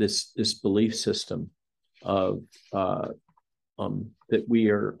 this belief system of that we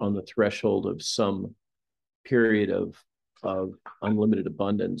are on the threshold of some period of unlimited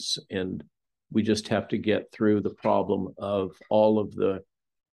abundance, and we just have to get through the problem of all of the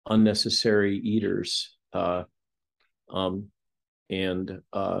unnecessary eaters, and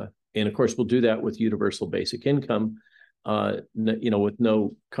of course we'll do that with universal basic income, with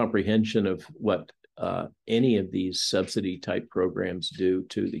no comprehension of what any of these subsidy type programs do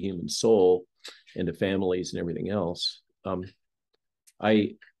to the human soul and to families and everything else.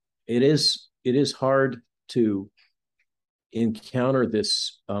 It is hard to encounter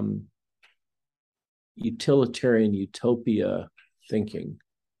this utilitarian utopia thinking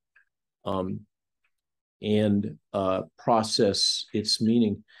and process its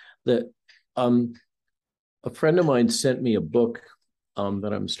meaning. That a friend of mine sent me a book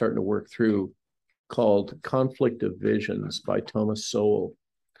that I'm starting to work through called Conflict of Visions by Thomas Sowell,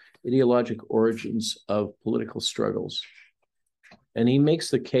 Ideologic Origins of Political Struggles. And he makes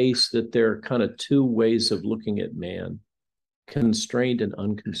the case that there are kind of two ways of looking at man, constrained and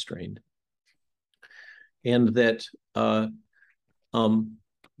unconstrained. And that our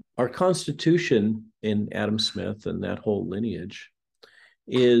Constitution in Adam Smith and that whole lineage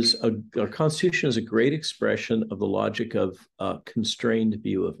our Constitution is a great expression of the logic of a constrained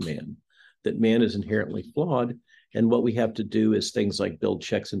view of man, that man is inherently flawed. And what we have to do is things like build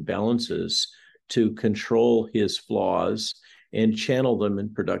checks and balances to control his flaws and channel them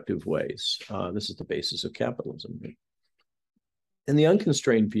in productive ways. This is the basis of capitalism. And the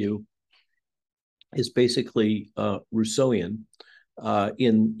unconstrained view is basically Rousseauian,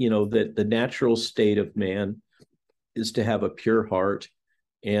 in that the natural state of man is to have a pure heart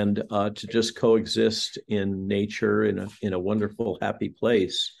and to just coexist in nature in a wonderful, happy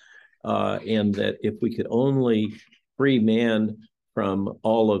place. And that if we could only free man from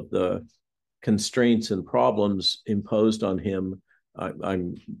all of the constraints and problems imposed on him,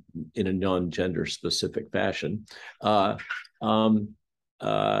 I'm in a non-gender specific fashion, over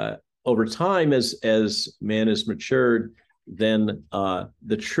time, as man is matured, then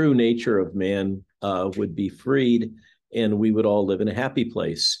the true nature of man would be freed, and we would all live in a happy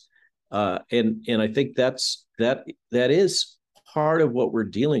place. And I think that is part of what we're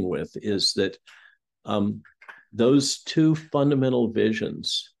dealing with, is that those two fundamental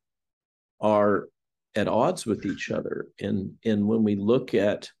visions are at odds with each other. And when we look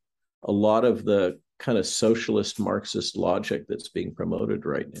at a lot of the kind of socialist Marxist logic that's being promoted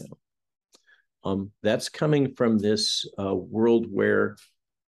right now, that's coming from this world where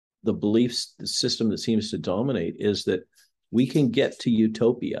the beliefs, the system that seems to dominate is that we can get to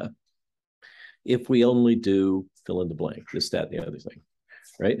utopia if we only do fill in the blank, this, that, and the other thing,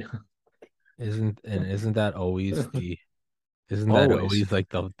 right? Isn't that always like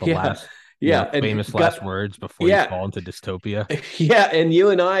the last famous last words before you fall into dystopia? Yeah, and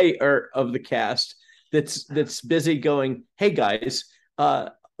you and I are of the cast that's busy going, hey guys,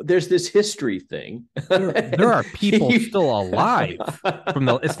 there's this history thing. There are people still alive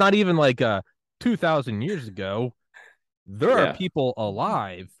it's not even like 2,000 years ago. There are people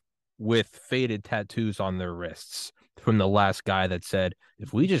alive with faded tattoos on their wrists from the last guy that said,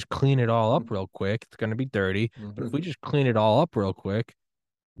 if we just clean it all up real quick, it's going to be dirty. Mm-hmm. But if we just clean it all up real quick,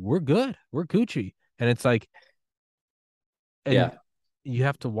 we're good. We're Gucci. And it's like, you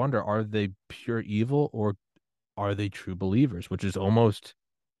have to wonder, are they pure evil or are they true believers, which is almost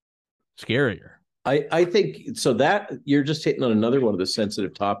scarier. I think so, that you're just hitting on another one of the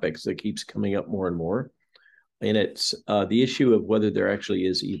sensitive topics that keeps coming up more and more. And it's the issue of whether there actually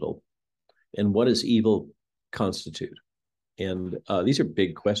is evil and what does evil constitute. And these are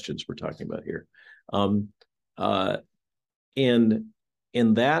big questions we're talking about here. And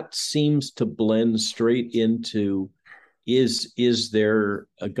and that seems to blend straight into, is there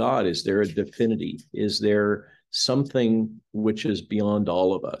a God? Is there a divinity? Is there something which is beyond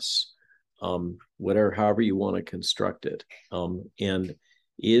all of us? Whatever, however you want to construct it. And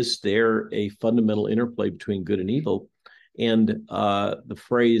is there a fundamental interplay between good and evil? And the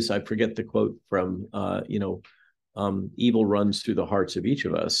phrase, I forget the quote from, evil runs through the hearts of each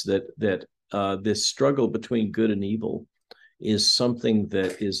of us, that this struggle between good and evil is something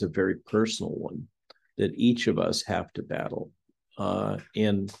that is a very personal one that each of us have to battle.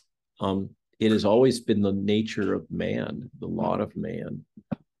 And it has always been the nature of man, the lot of man,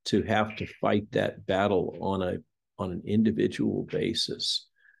 to have to fight that battle on an individual basis.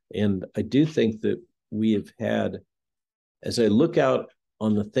 And I do think that we have had, as I look out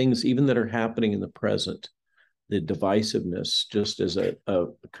on the things even that are happening in the present, the divisiveness, just as a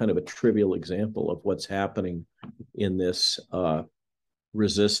kind of a trivial example of what's happening in this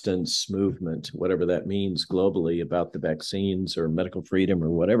resistance movement, whatever that means globally, about the vaccines or medical freedom or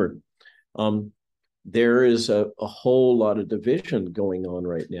whatever. There is a whole lot of division going on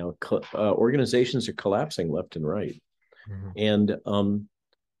right now. Organizations are collapsing left and right. And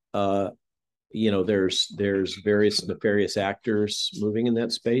there's various nefarious actors moving in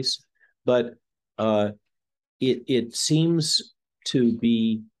that space, but it seems to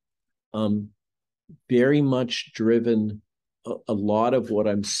be very much driven, a lot of what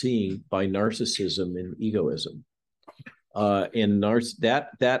I'm seeing, by narcissism and egoism. And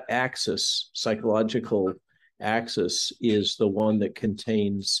that axis, psychological axis, is the one that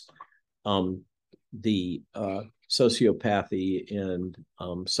contains the sociopathy and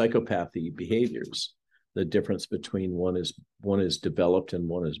psychopathy behaviors. The difference between one is developed and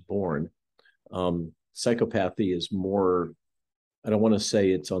one is born. Psychopathy is more, I don't want to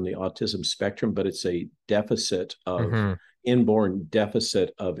say it's on the autism spectrum, but it's a deficit of inborn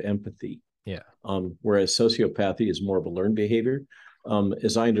deficit of empathy. Yeah. Whereas sociopathy is more of a learned behavior.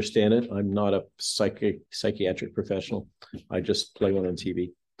 As I understand it, I'm not a psychiatric professional. I just play one on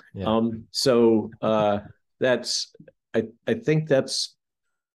TV. Yeah. I think that's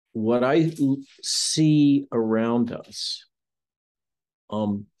what I see around us,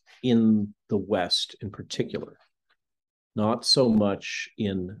 in the West in particular, not so much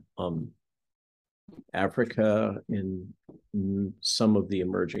in Africa, in some of the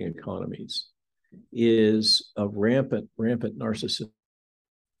emerging economies, is a rampant narcissism.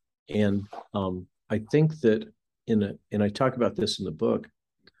 And I think that and I talk about this in the book,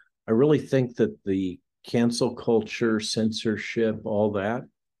 I really think that the cancel culture, censorship, all that,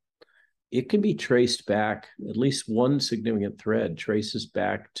 it can be traced back, at least one significant thread traces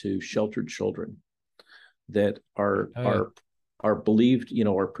back to sheltered children that are believed,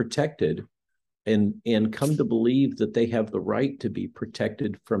 are protected, and come to believe that they have the right to be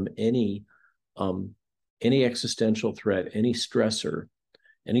protected from any existential threat, any stressor,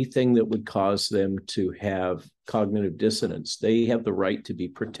 anything that would cause them to have cognitive dissonance. They have the right to be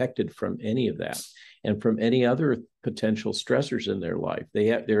protected from any of that and from any other potential stressors in their life.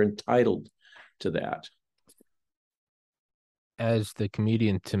 They're entitled to that. As the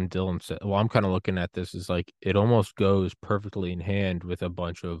comedian Tim Dillon said, well, I'm kind of looking at this as like, it almost goes perfectly in hand with a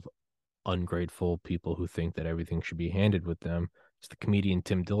bunch of ungrateful people who think that everything should be handed with them. As the comedian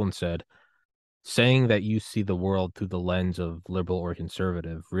Tim Dillon said, saying that you see the world through the lens of liberal or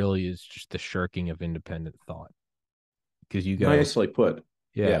conservative really is just the shirking of independent thought. Because you go, nicely put.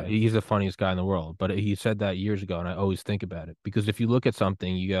 Yeah, he's the funniest guy in the world. But he said that years ago, and I always think about it. Because if you look at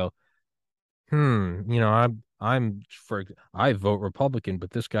something, you go, I vote Republican,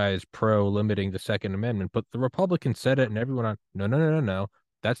 but this guy is pro limiting the Second Amendment. But the Republican said it, and everyone, no,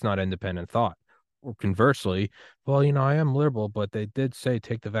 that's not independent thought. Or conversely, well, I am liberal, but they did say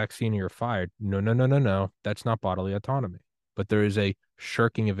take the vaccine or you're fired. No, that's not bodily autonomy. But there is a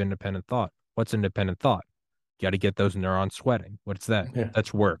shirking of independent thought. What's independent thought? You got to get those neurons sweating. What's that? Yeah.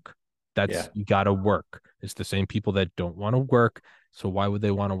 That's work. You got to work. It's the same people that don't want to work. So why would they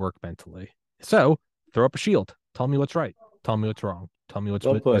want to work mentally? So throw up a shield. Tell me what's right. Tell me what's wrong. Tell me what's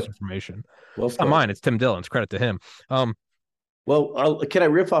misinformation. It's not mine. It's Tim Dillon's. Credit to him. Well, can I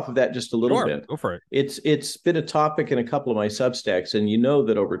riff off of that just a little bit? Go for it. It's been a topic in a couple of my Substacks, and you know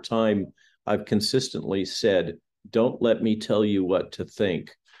that over time I've consistently said, don't let me tell you what to think.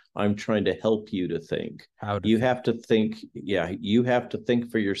 I'm trying to help you to think. You have to think. Yeah, you have to think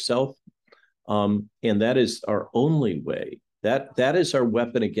for yourself, and that is our only way. That is our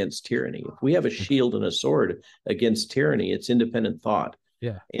weapon against tyranny. If we have a shield and a sword against tyranny, it's independent thought.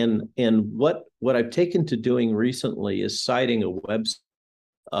 Yeah. And what I've taken to doing recently is citing a website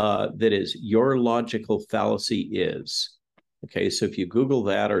that is Your Logical Fallacy Is. Okay, so if you Google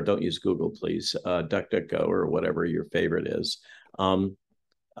that, or don't use Google, please, DuckDuckGo or whatever your favorite is, um,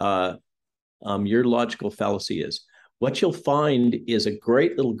 uh, your logical fallacy is. What you'll find is a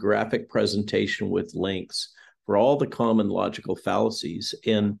great little graphic presentation with links for all the common logical fallacies.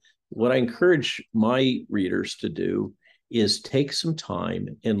 And what I encourage my readers to do is take some time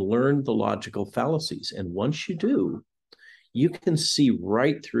and learn the logical fallacies. And once you do, you can see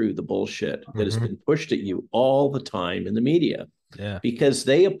right through the bullshit that has been pushed at you all the time in the media. Yeah. Because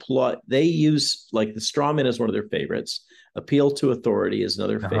they use, like, the straw man is one of their favorites. Appeal to authority is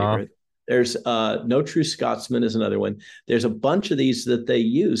another favorite. There's No True Scotsman is another one. There's a bunch of these that they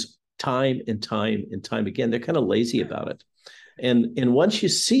use time and time and time again. They're kind of lazy about it. And once you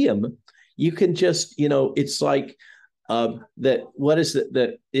see them, you can just, it's like that. What is it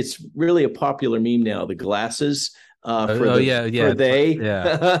that it's really a popular meme now? The glasses for they.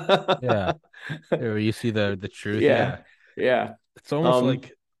 Yeah. Where you see the truth. Yeah. It's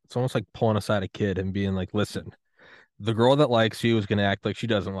almost like pulling aside a kid and being like, listen, the girl that likes you is going to act like she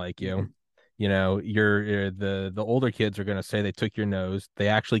doesn't like you. You know, you're the older kids are going to say they took your nose. They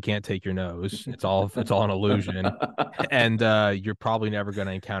actually can't take your nose. It's all an illusion. And you're probably never going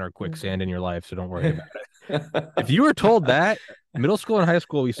to encounter quicksand in your life, so don't worry about it. If you were told that, middle school and high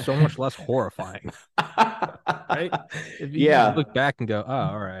school would be so much less horrifying. Right? If you just look back and go, oh,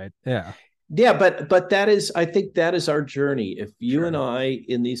 all right. Yeah. Yeah, but I think that is our journey. If you and I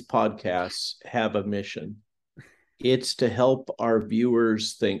in these podcasts have a mission, it's to help our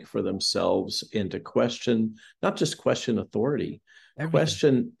viewers think for themselves and to question, not just question authority,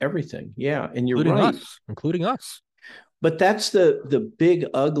 question everything. Yeah, and you're right. Including us. But that's the big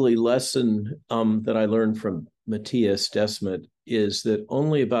ugly lesson that I learned from Matthias Desmet, is that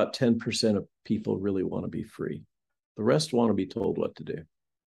only about 10% of people really want to be free. The rest want to be told what to do.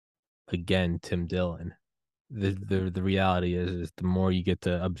 Again, Tim Dillon. The reality is the more you get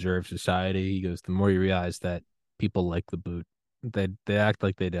to observe society, he goes, the more you realize that people like the boot. They act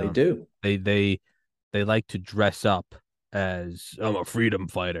like they don't. They do. They like to dress up as, I'm a freedom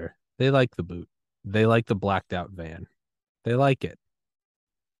fighter. They like the boot. They like the blacked out van. They like it.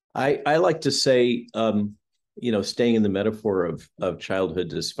 I like to say, staying in the metaphor of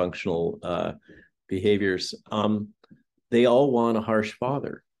childhood dysfunctional behaviors, they all want a harsh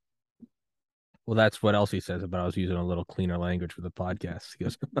father. Well, that's what else he says about I was using a little cleaner language for the podcast. He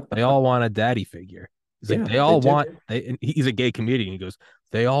goes, they all want a daddy figure. He's like, they all want, he's a gay comedian. He goes,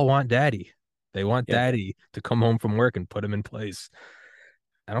 they all want daddy. They want daddy to come home from work and put him in place.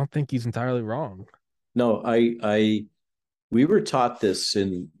 I don't think he's entirely wrong. No, we were taught this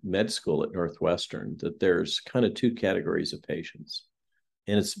in med school at Northwestern, that there's kind of two categories of patients.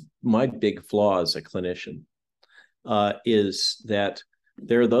 And it's my big flaw as a clinician, is that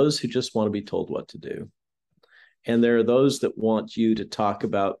there are those who just want to be told what to do. And there are those that want you to talk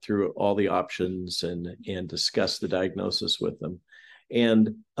about through all the options and discuss the diagnosis with them.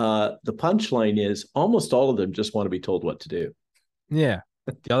 And the punchline is almost all of them just want to be told what to do. Yeah.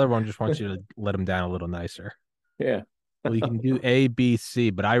 The other one just wants you to let them down a little nicer. Yeah. Well, you can do A, B,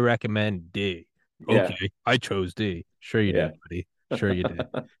 C, but I recommend D. Okay. I chose D. Sure you did, buddy. Sure you did.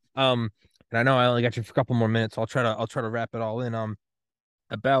 And I know I only got you for a couple more minutes. So I'll try to wrap it all in.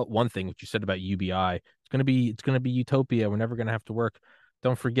 About one thing which you said about UBI, it's gonna be utopia. We're never gonna have to work.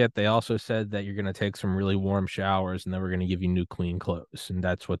 Don't forget, they also said that you're gonna take some really warm showers, and then we're gonna give you new clean clothes, and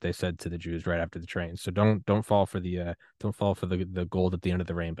that's what they said to the Jews right after the train. So don't fall for the gold at the end of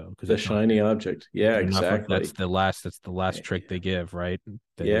the rainbow, because the shiny object. Yeah, exactly. That's the last trick they give, right?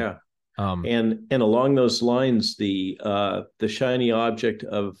 And along those lines, the shiny object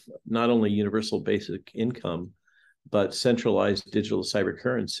of not only universal basic income, but centralized digital cyber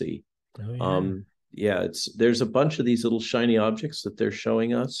currency. There's a bunch of these little shiny objects that they're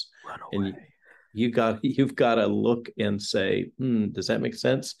showing us, and you've got to look and say, does that make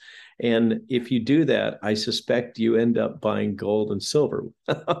sense? And if you do that, I suspect you end up buying gold and silver.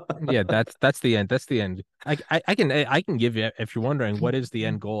 Yeah, that's the end. That's the end. I can give you, if you're wondering what is the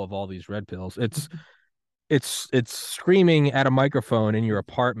end goal of all these red pills. It's screaming at a microphone in your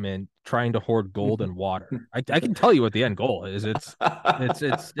apartment trying to hoard gold and water. I can tell you what the end goal is.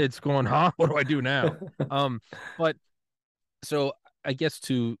 It's going, huh? What do I do now? But so I guess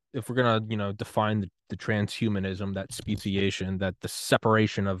if we're gonna define the transhumanism, that speciation, that the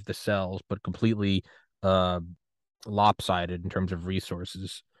separation of the cells, but completely lopsided in terms of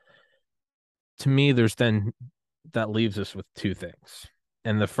resources. To me, that leaves us with two things.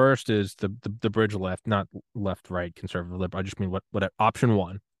 And the first is the bridge left, not left, right, conservative, liberal. I just mean what option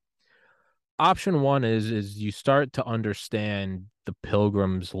one. Option one is you start to understand the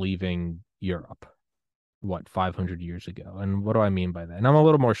pilgrims leaving Europe. what, 500 years ago. And what do I mean by that? And I'm a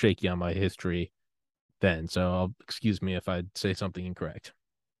little more shaky on my history then, so excuse me if I say something incorrect.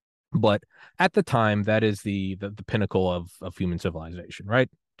 But at the time, that is the pinnacle of human civilization, right?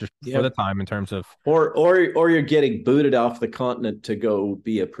 Just for the time, in terms of or you're getting booted off the continent to go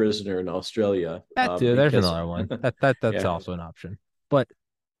be a prisoner in Australia. that too. There's Because another one. That's yeah. also an option. But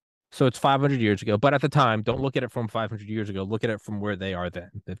so it's 500 years ago. But at the time, don't look at it from 500 years ago. Look at it from where they are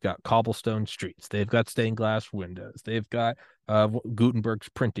then. They've got cobblestone streets. They've got stained glass windows. They've got Gutenberg's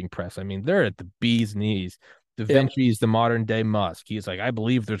printing press. I mean, they're at the bee's knees. Da Vinci's the modern day Musk. He's like, I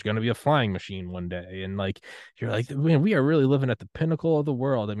believe there's going to be a flying machine one day. And like, you're like, man, we are really living at the pinnacle of the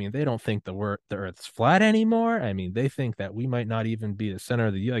world. I mean, they don't think the Earth's flat anymore. I mean, they think that we might not even be the center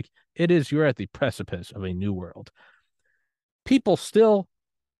of the, like, it is, you're at the precipice of a new world. People still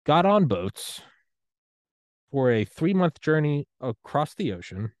got on boats for a 3-month journey across the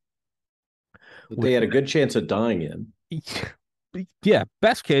ocean. They had a good chance of dying in. Yeah,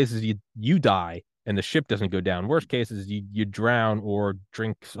 best case is you die and the ship doesn't go down. Worst case is you drown or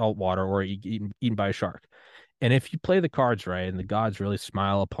drink salt water or eaten by a shark. And if you play the cards right and the gods really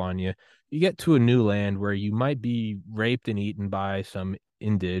smile upon you, you get to a new land where you might be raped and eaten by some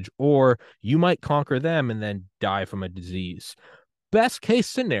indige, or you might conquer them and then die from a disease. Best case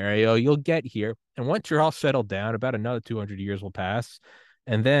scenario, you'll get here, and once you're all settled down, about another 200 years will pass.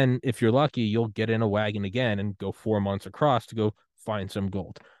 And then if you're lucky, you'll get in a wagon again and go 4 months across to go find some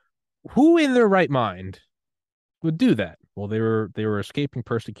gold. Who in their right mind would do that? Well, they were escaping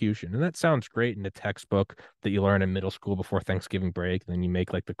persecution. And that sounds great in a textbook that you learn in middle school before Thanksgiving break. Then you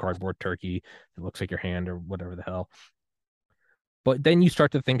make like the cardboard turkey that looks like your hand or whatever the hell. But then you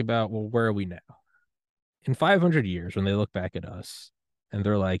start to think about, well, where are we now? In 500 years, when they look back at us and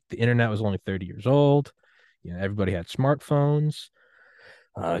they're like, the internet was only 30 years old. You know, everybody had smartphones.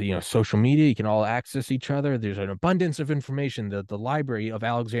 Social media, you can all access each other. There's an abundance of information. The Library of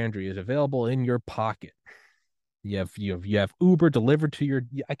Alexandria is available in your pocket. You have Uber delivered to your.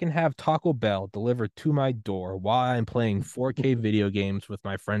 I can have Taco Bell delivered to my door while I'm playing 4K video games with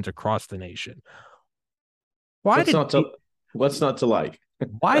my friends across the nation. What's not to like?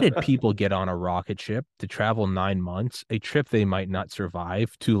 Why did people get on a rocket ship to travel 9 months, a trip they might not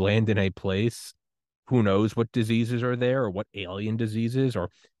survive, to land in a place? Who knows what diseases are there, or what alien diseases, or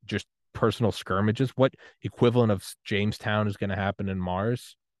just personal skirmishes? What equivalent of Jamestown is going to happen in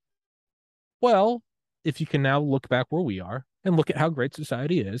Mars? Well, if you can now look back where we are and look at how great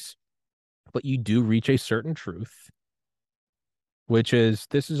society is, but you do reach a certain truth, which is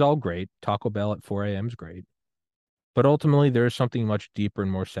this is all great. Taco Bell at 4 a.m. is great. But ultimately, there is something much deeper and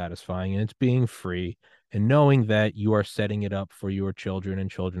more satisfying, and it's being free and knowing that you are setting it up for your children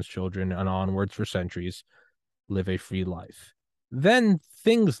and children's children and onwards for centuries, live a free life. Then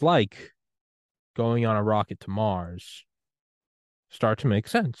things like going on a rocket to Mars start to make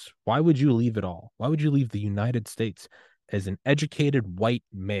sense. Why would you leave it all? Why would you leave the United States as an educated white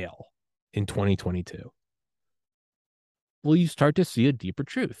male in 2022? Well, you start to see a deeper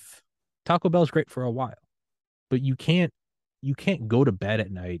truth. Taco Bell's great for a while, but you can't go to bed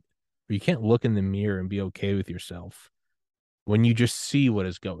at night, or you can't look in the mirror and be okay with yourself when you just see what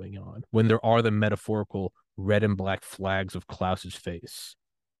is going on, when there are the metaphorical red and black flags of Klaus's face.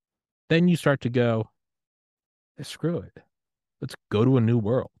 Then you start to go, screw it. Let's go to a new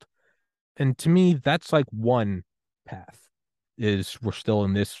world. And to me, that's like one path, is we're still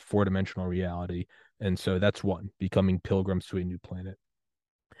in this 4-dimensional reality. And so that's one, becoming pilgrims to a new planet.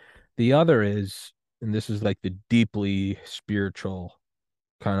 The other is, and this is like the deeply spiritual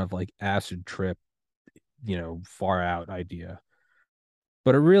kind of like acid trip, far out idea.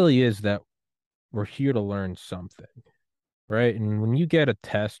 But it really is that we're here to learn something, right? And when you get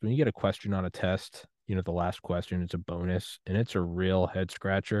a question on a test, the last question is a bonus and it's a real head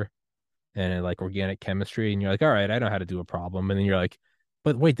scratcher and like organic chemistry. And you're like, all right, I know how to do a problem. And then you're like,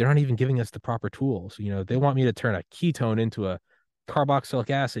 but wait, they're not even giving us the proper tools. They want me to turn a ketone into a carboxylic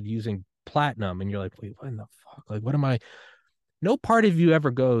acid using platinum. And you're like, wait, what in the fuck? Like, what am I? No part of you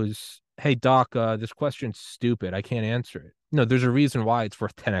ever goes, hey, doc, this question's stupid. I can't answer it. No, there's a reason why it's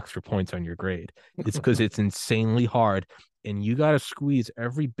worth 10 extra points on your grade. It's because it's insanely hard. And you got to squeeze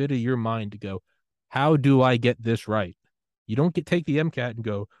every bit of your mind to go, how do I get this right? You don't take the MCAT and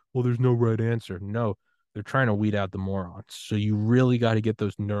go, well, there's no right answer. No, they're trying to weed out the morons. So you really got to get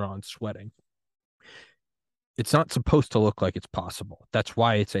those neurons sweating. It's not supposed to look like it's possible. That's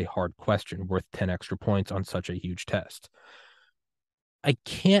why it's a hard question worth 10 extra points on such a huge test. I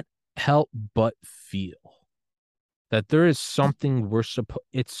can't help but feel that there is something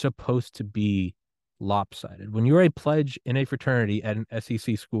it's supposed to be lopsided. When you're a pledge in a fraternity at an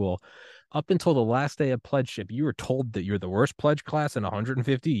SEC school, up until the last day of pledgeship, you were told that you're the worst pledge class in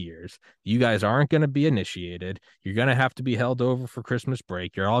 150 years. You guys aren't going to be initiated. You're going to have to be held over for Christmas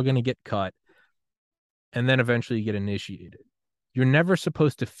break. You're all going to get cut. And then eventually you get initiated. You're never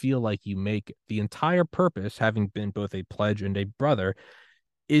supposed to feel like you make it. The entire purpose, having been both a pledge and a brother,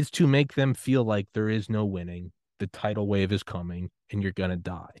 is to make them feel like there is no winning. The tidal wave is coming and you're going to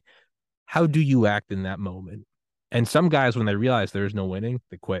die. How do you act in that moment? And some guys, when they realize there is no winning,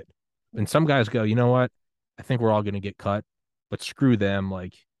 they quit. And some guys go, you know what? I think we're all going to get cut, but screw them.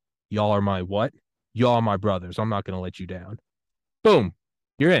 Like, y'all are my what? Y'all are my brothers. I'm not going to let you down. Boom.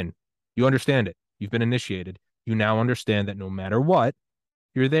 You're in. You understand it. You've been initiated. You now understand that no matter what,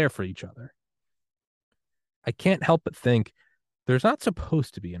 you're there for each other. I can't help but think there's not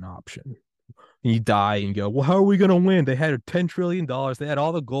supposed to be an option. You die and go, well, how are we going to win? They had $10 trillion. They had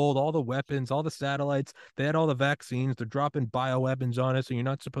all the gold, all the weapons, all the satellites. They had all the vaccines. They're dropping bioweapons on us, and you're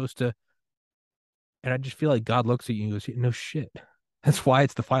not supposed to. And I just feel like God looks at you and goes, no shit. That's why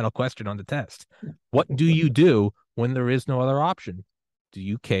it's the final question on the test. What do you do when there is no other option? Do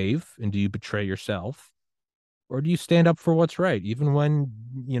you cave and do you betray yourself? Or do you stand up for what's right, even when,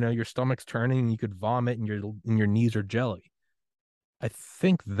 your stomach's turning and you could vomit and your knees are jelly? I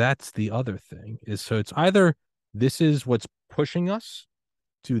think that's the other thing so it's either this is what's pushing us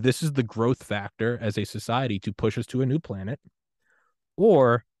to, this is the growth factor as a society to push us to a new planet,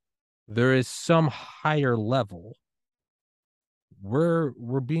 or there is some higher level. We're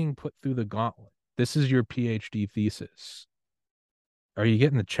being put through the gauntlet. This is your PhD thesis. Are you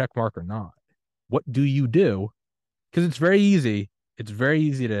getting the check mark or not? What do you do? Because it's very easy. It's very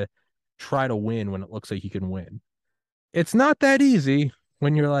easy to try to win when it looks like you can win. It's not that easy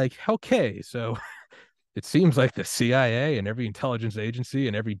when you're like, okay, so it seems like the CIA and every intelligence agency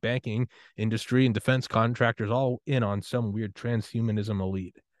and every banking industry and defense contractors all in on some weird transhumanism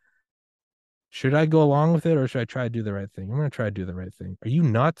elite. Should I go along with it, or should I try to do the right thing? I'm going to try to do the right thing. Are you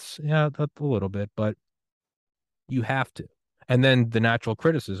nuts? Yeah, a little bit, but you have to. And then the natural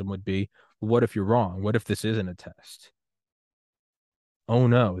criticism would be, what if you're wrong? What if this isn't a test? Oh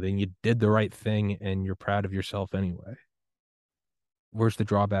no, then you did the right thing and you're proud of yourself anyway. Where's the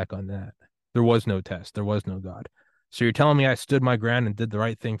drawback on that? There was no test. There was no God. So you're telling me I stood my ground and did the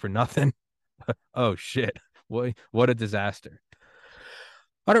right thing for nothing? Oh shit. What a disaster.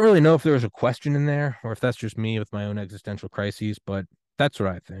 I don't really know if there was a question in there or if that's just me with my own existential crises, but that's what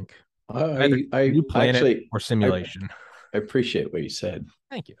I think. New planet actually, or simulation. I appreciate what you said.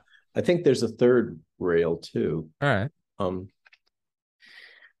 Thank you. I think there's a third rail too. All right.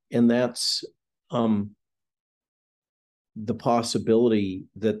 And that's the possibility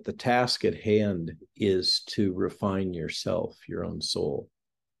that the task at hand is to refine yourself, your own soul.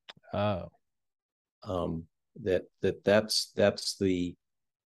 Oh. That's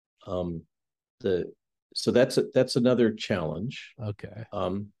another challenge. Okay.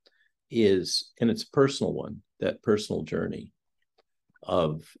 And it's a personal one, that personal journey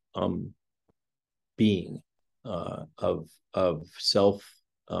of being, of self.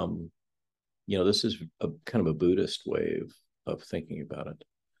 This is a kind of a Buddhist way of thinking about it,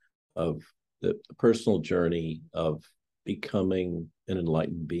 of the personal journey of becoming an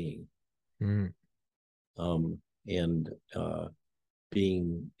enlightened being, and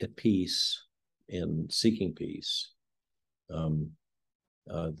being at peace and seeking peace. So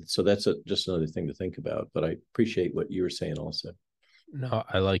that's just another thing to think about. But I appreciate what you were saying also. No,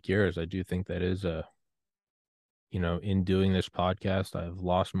 I like yours. I do think that is in doing this podcast, I've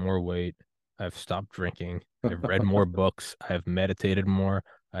lost more weight. I've stopped drinking. I've read more books. I've meditated more.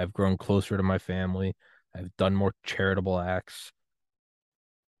 I've grown closer to my family. I've done more charitable acts,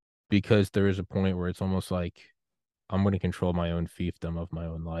 because there is a point where it's almost like I'm going to control my own fiefdom of my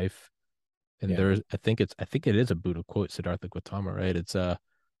own life. And I think it is a Buddha quote, Siddhartha Gautama, right? It's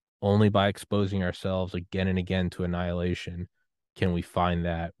only by exposing ourselves again and again to annihilation can we find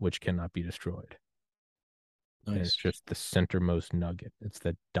that which cannot be destroyed. Nice. And it's just the centermost nugget. It's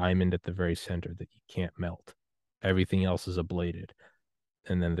the diamond at the very center that you can't melt. Everything else is ablated.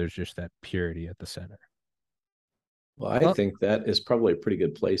 And then there's just that purity at the center. Well, I think that is probably a pretty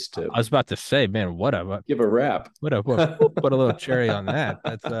good place to. I was about to say, man, give a wrap. Put a little cherry on that.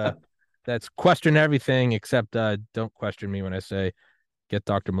 That's question everything except don't question me when I say get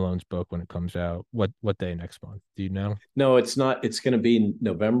Dr. Malone's book when it comes out. What day next month? Do you know? No, it's not. It's going to be in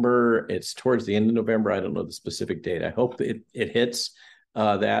November. It's towards the end of November. I don't know the specific date. I hope it hits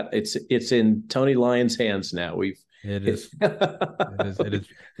that. It's in Tony Lyon's hands now. It is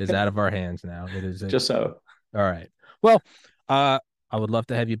out of our hands now. It is just so. All right. Well, I would love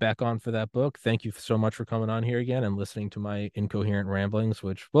to have you back on for that book. Thank you so much for coming on here again and listening to my incoherent ramblings,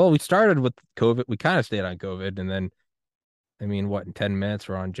 which, well, we started with COVID. We kind of stayed on COVID. And then, I mean, what, in 10 minutes,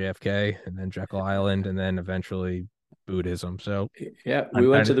 we're on JFK and then Jekyll Island and then eventually Buddhism. So yeah, we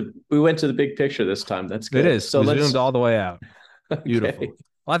went to the big picture this time. That's good. It is. So we zoomed all the way out. Beautiful. Okay.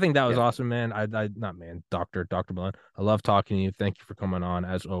 Well, I think that was awesome, man. Dr. Malone. I love talking to you. Thank you for coming on.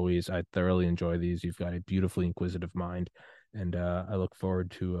 As always, I thoroughly enjoy these. You've got a beautifully inquisitive mind. And I look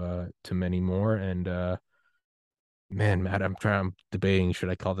forward to many more. And man, Matt, I'm debating, should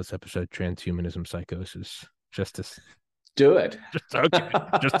I call this episode Transhumanism Psychosis? Just to do it.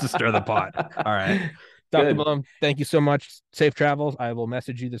 Just to stir the pot. All right. Dr. Malone, thank you so much. Safe travels. I will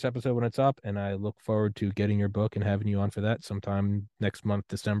message you this episode when it's up, and I look forward to getting your book and having you on for that sometime next month,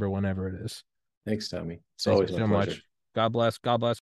 December, whenever it is. Thanks, Tommy. It's Thank always you my so pleasure. much. God bless. God bless.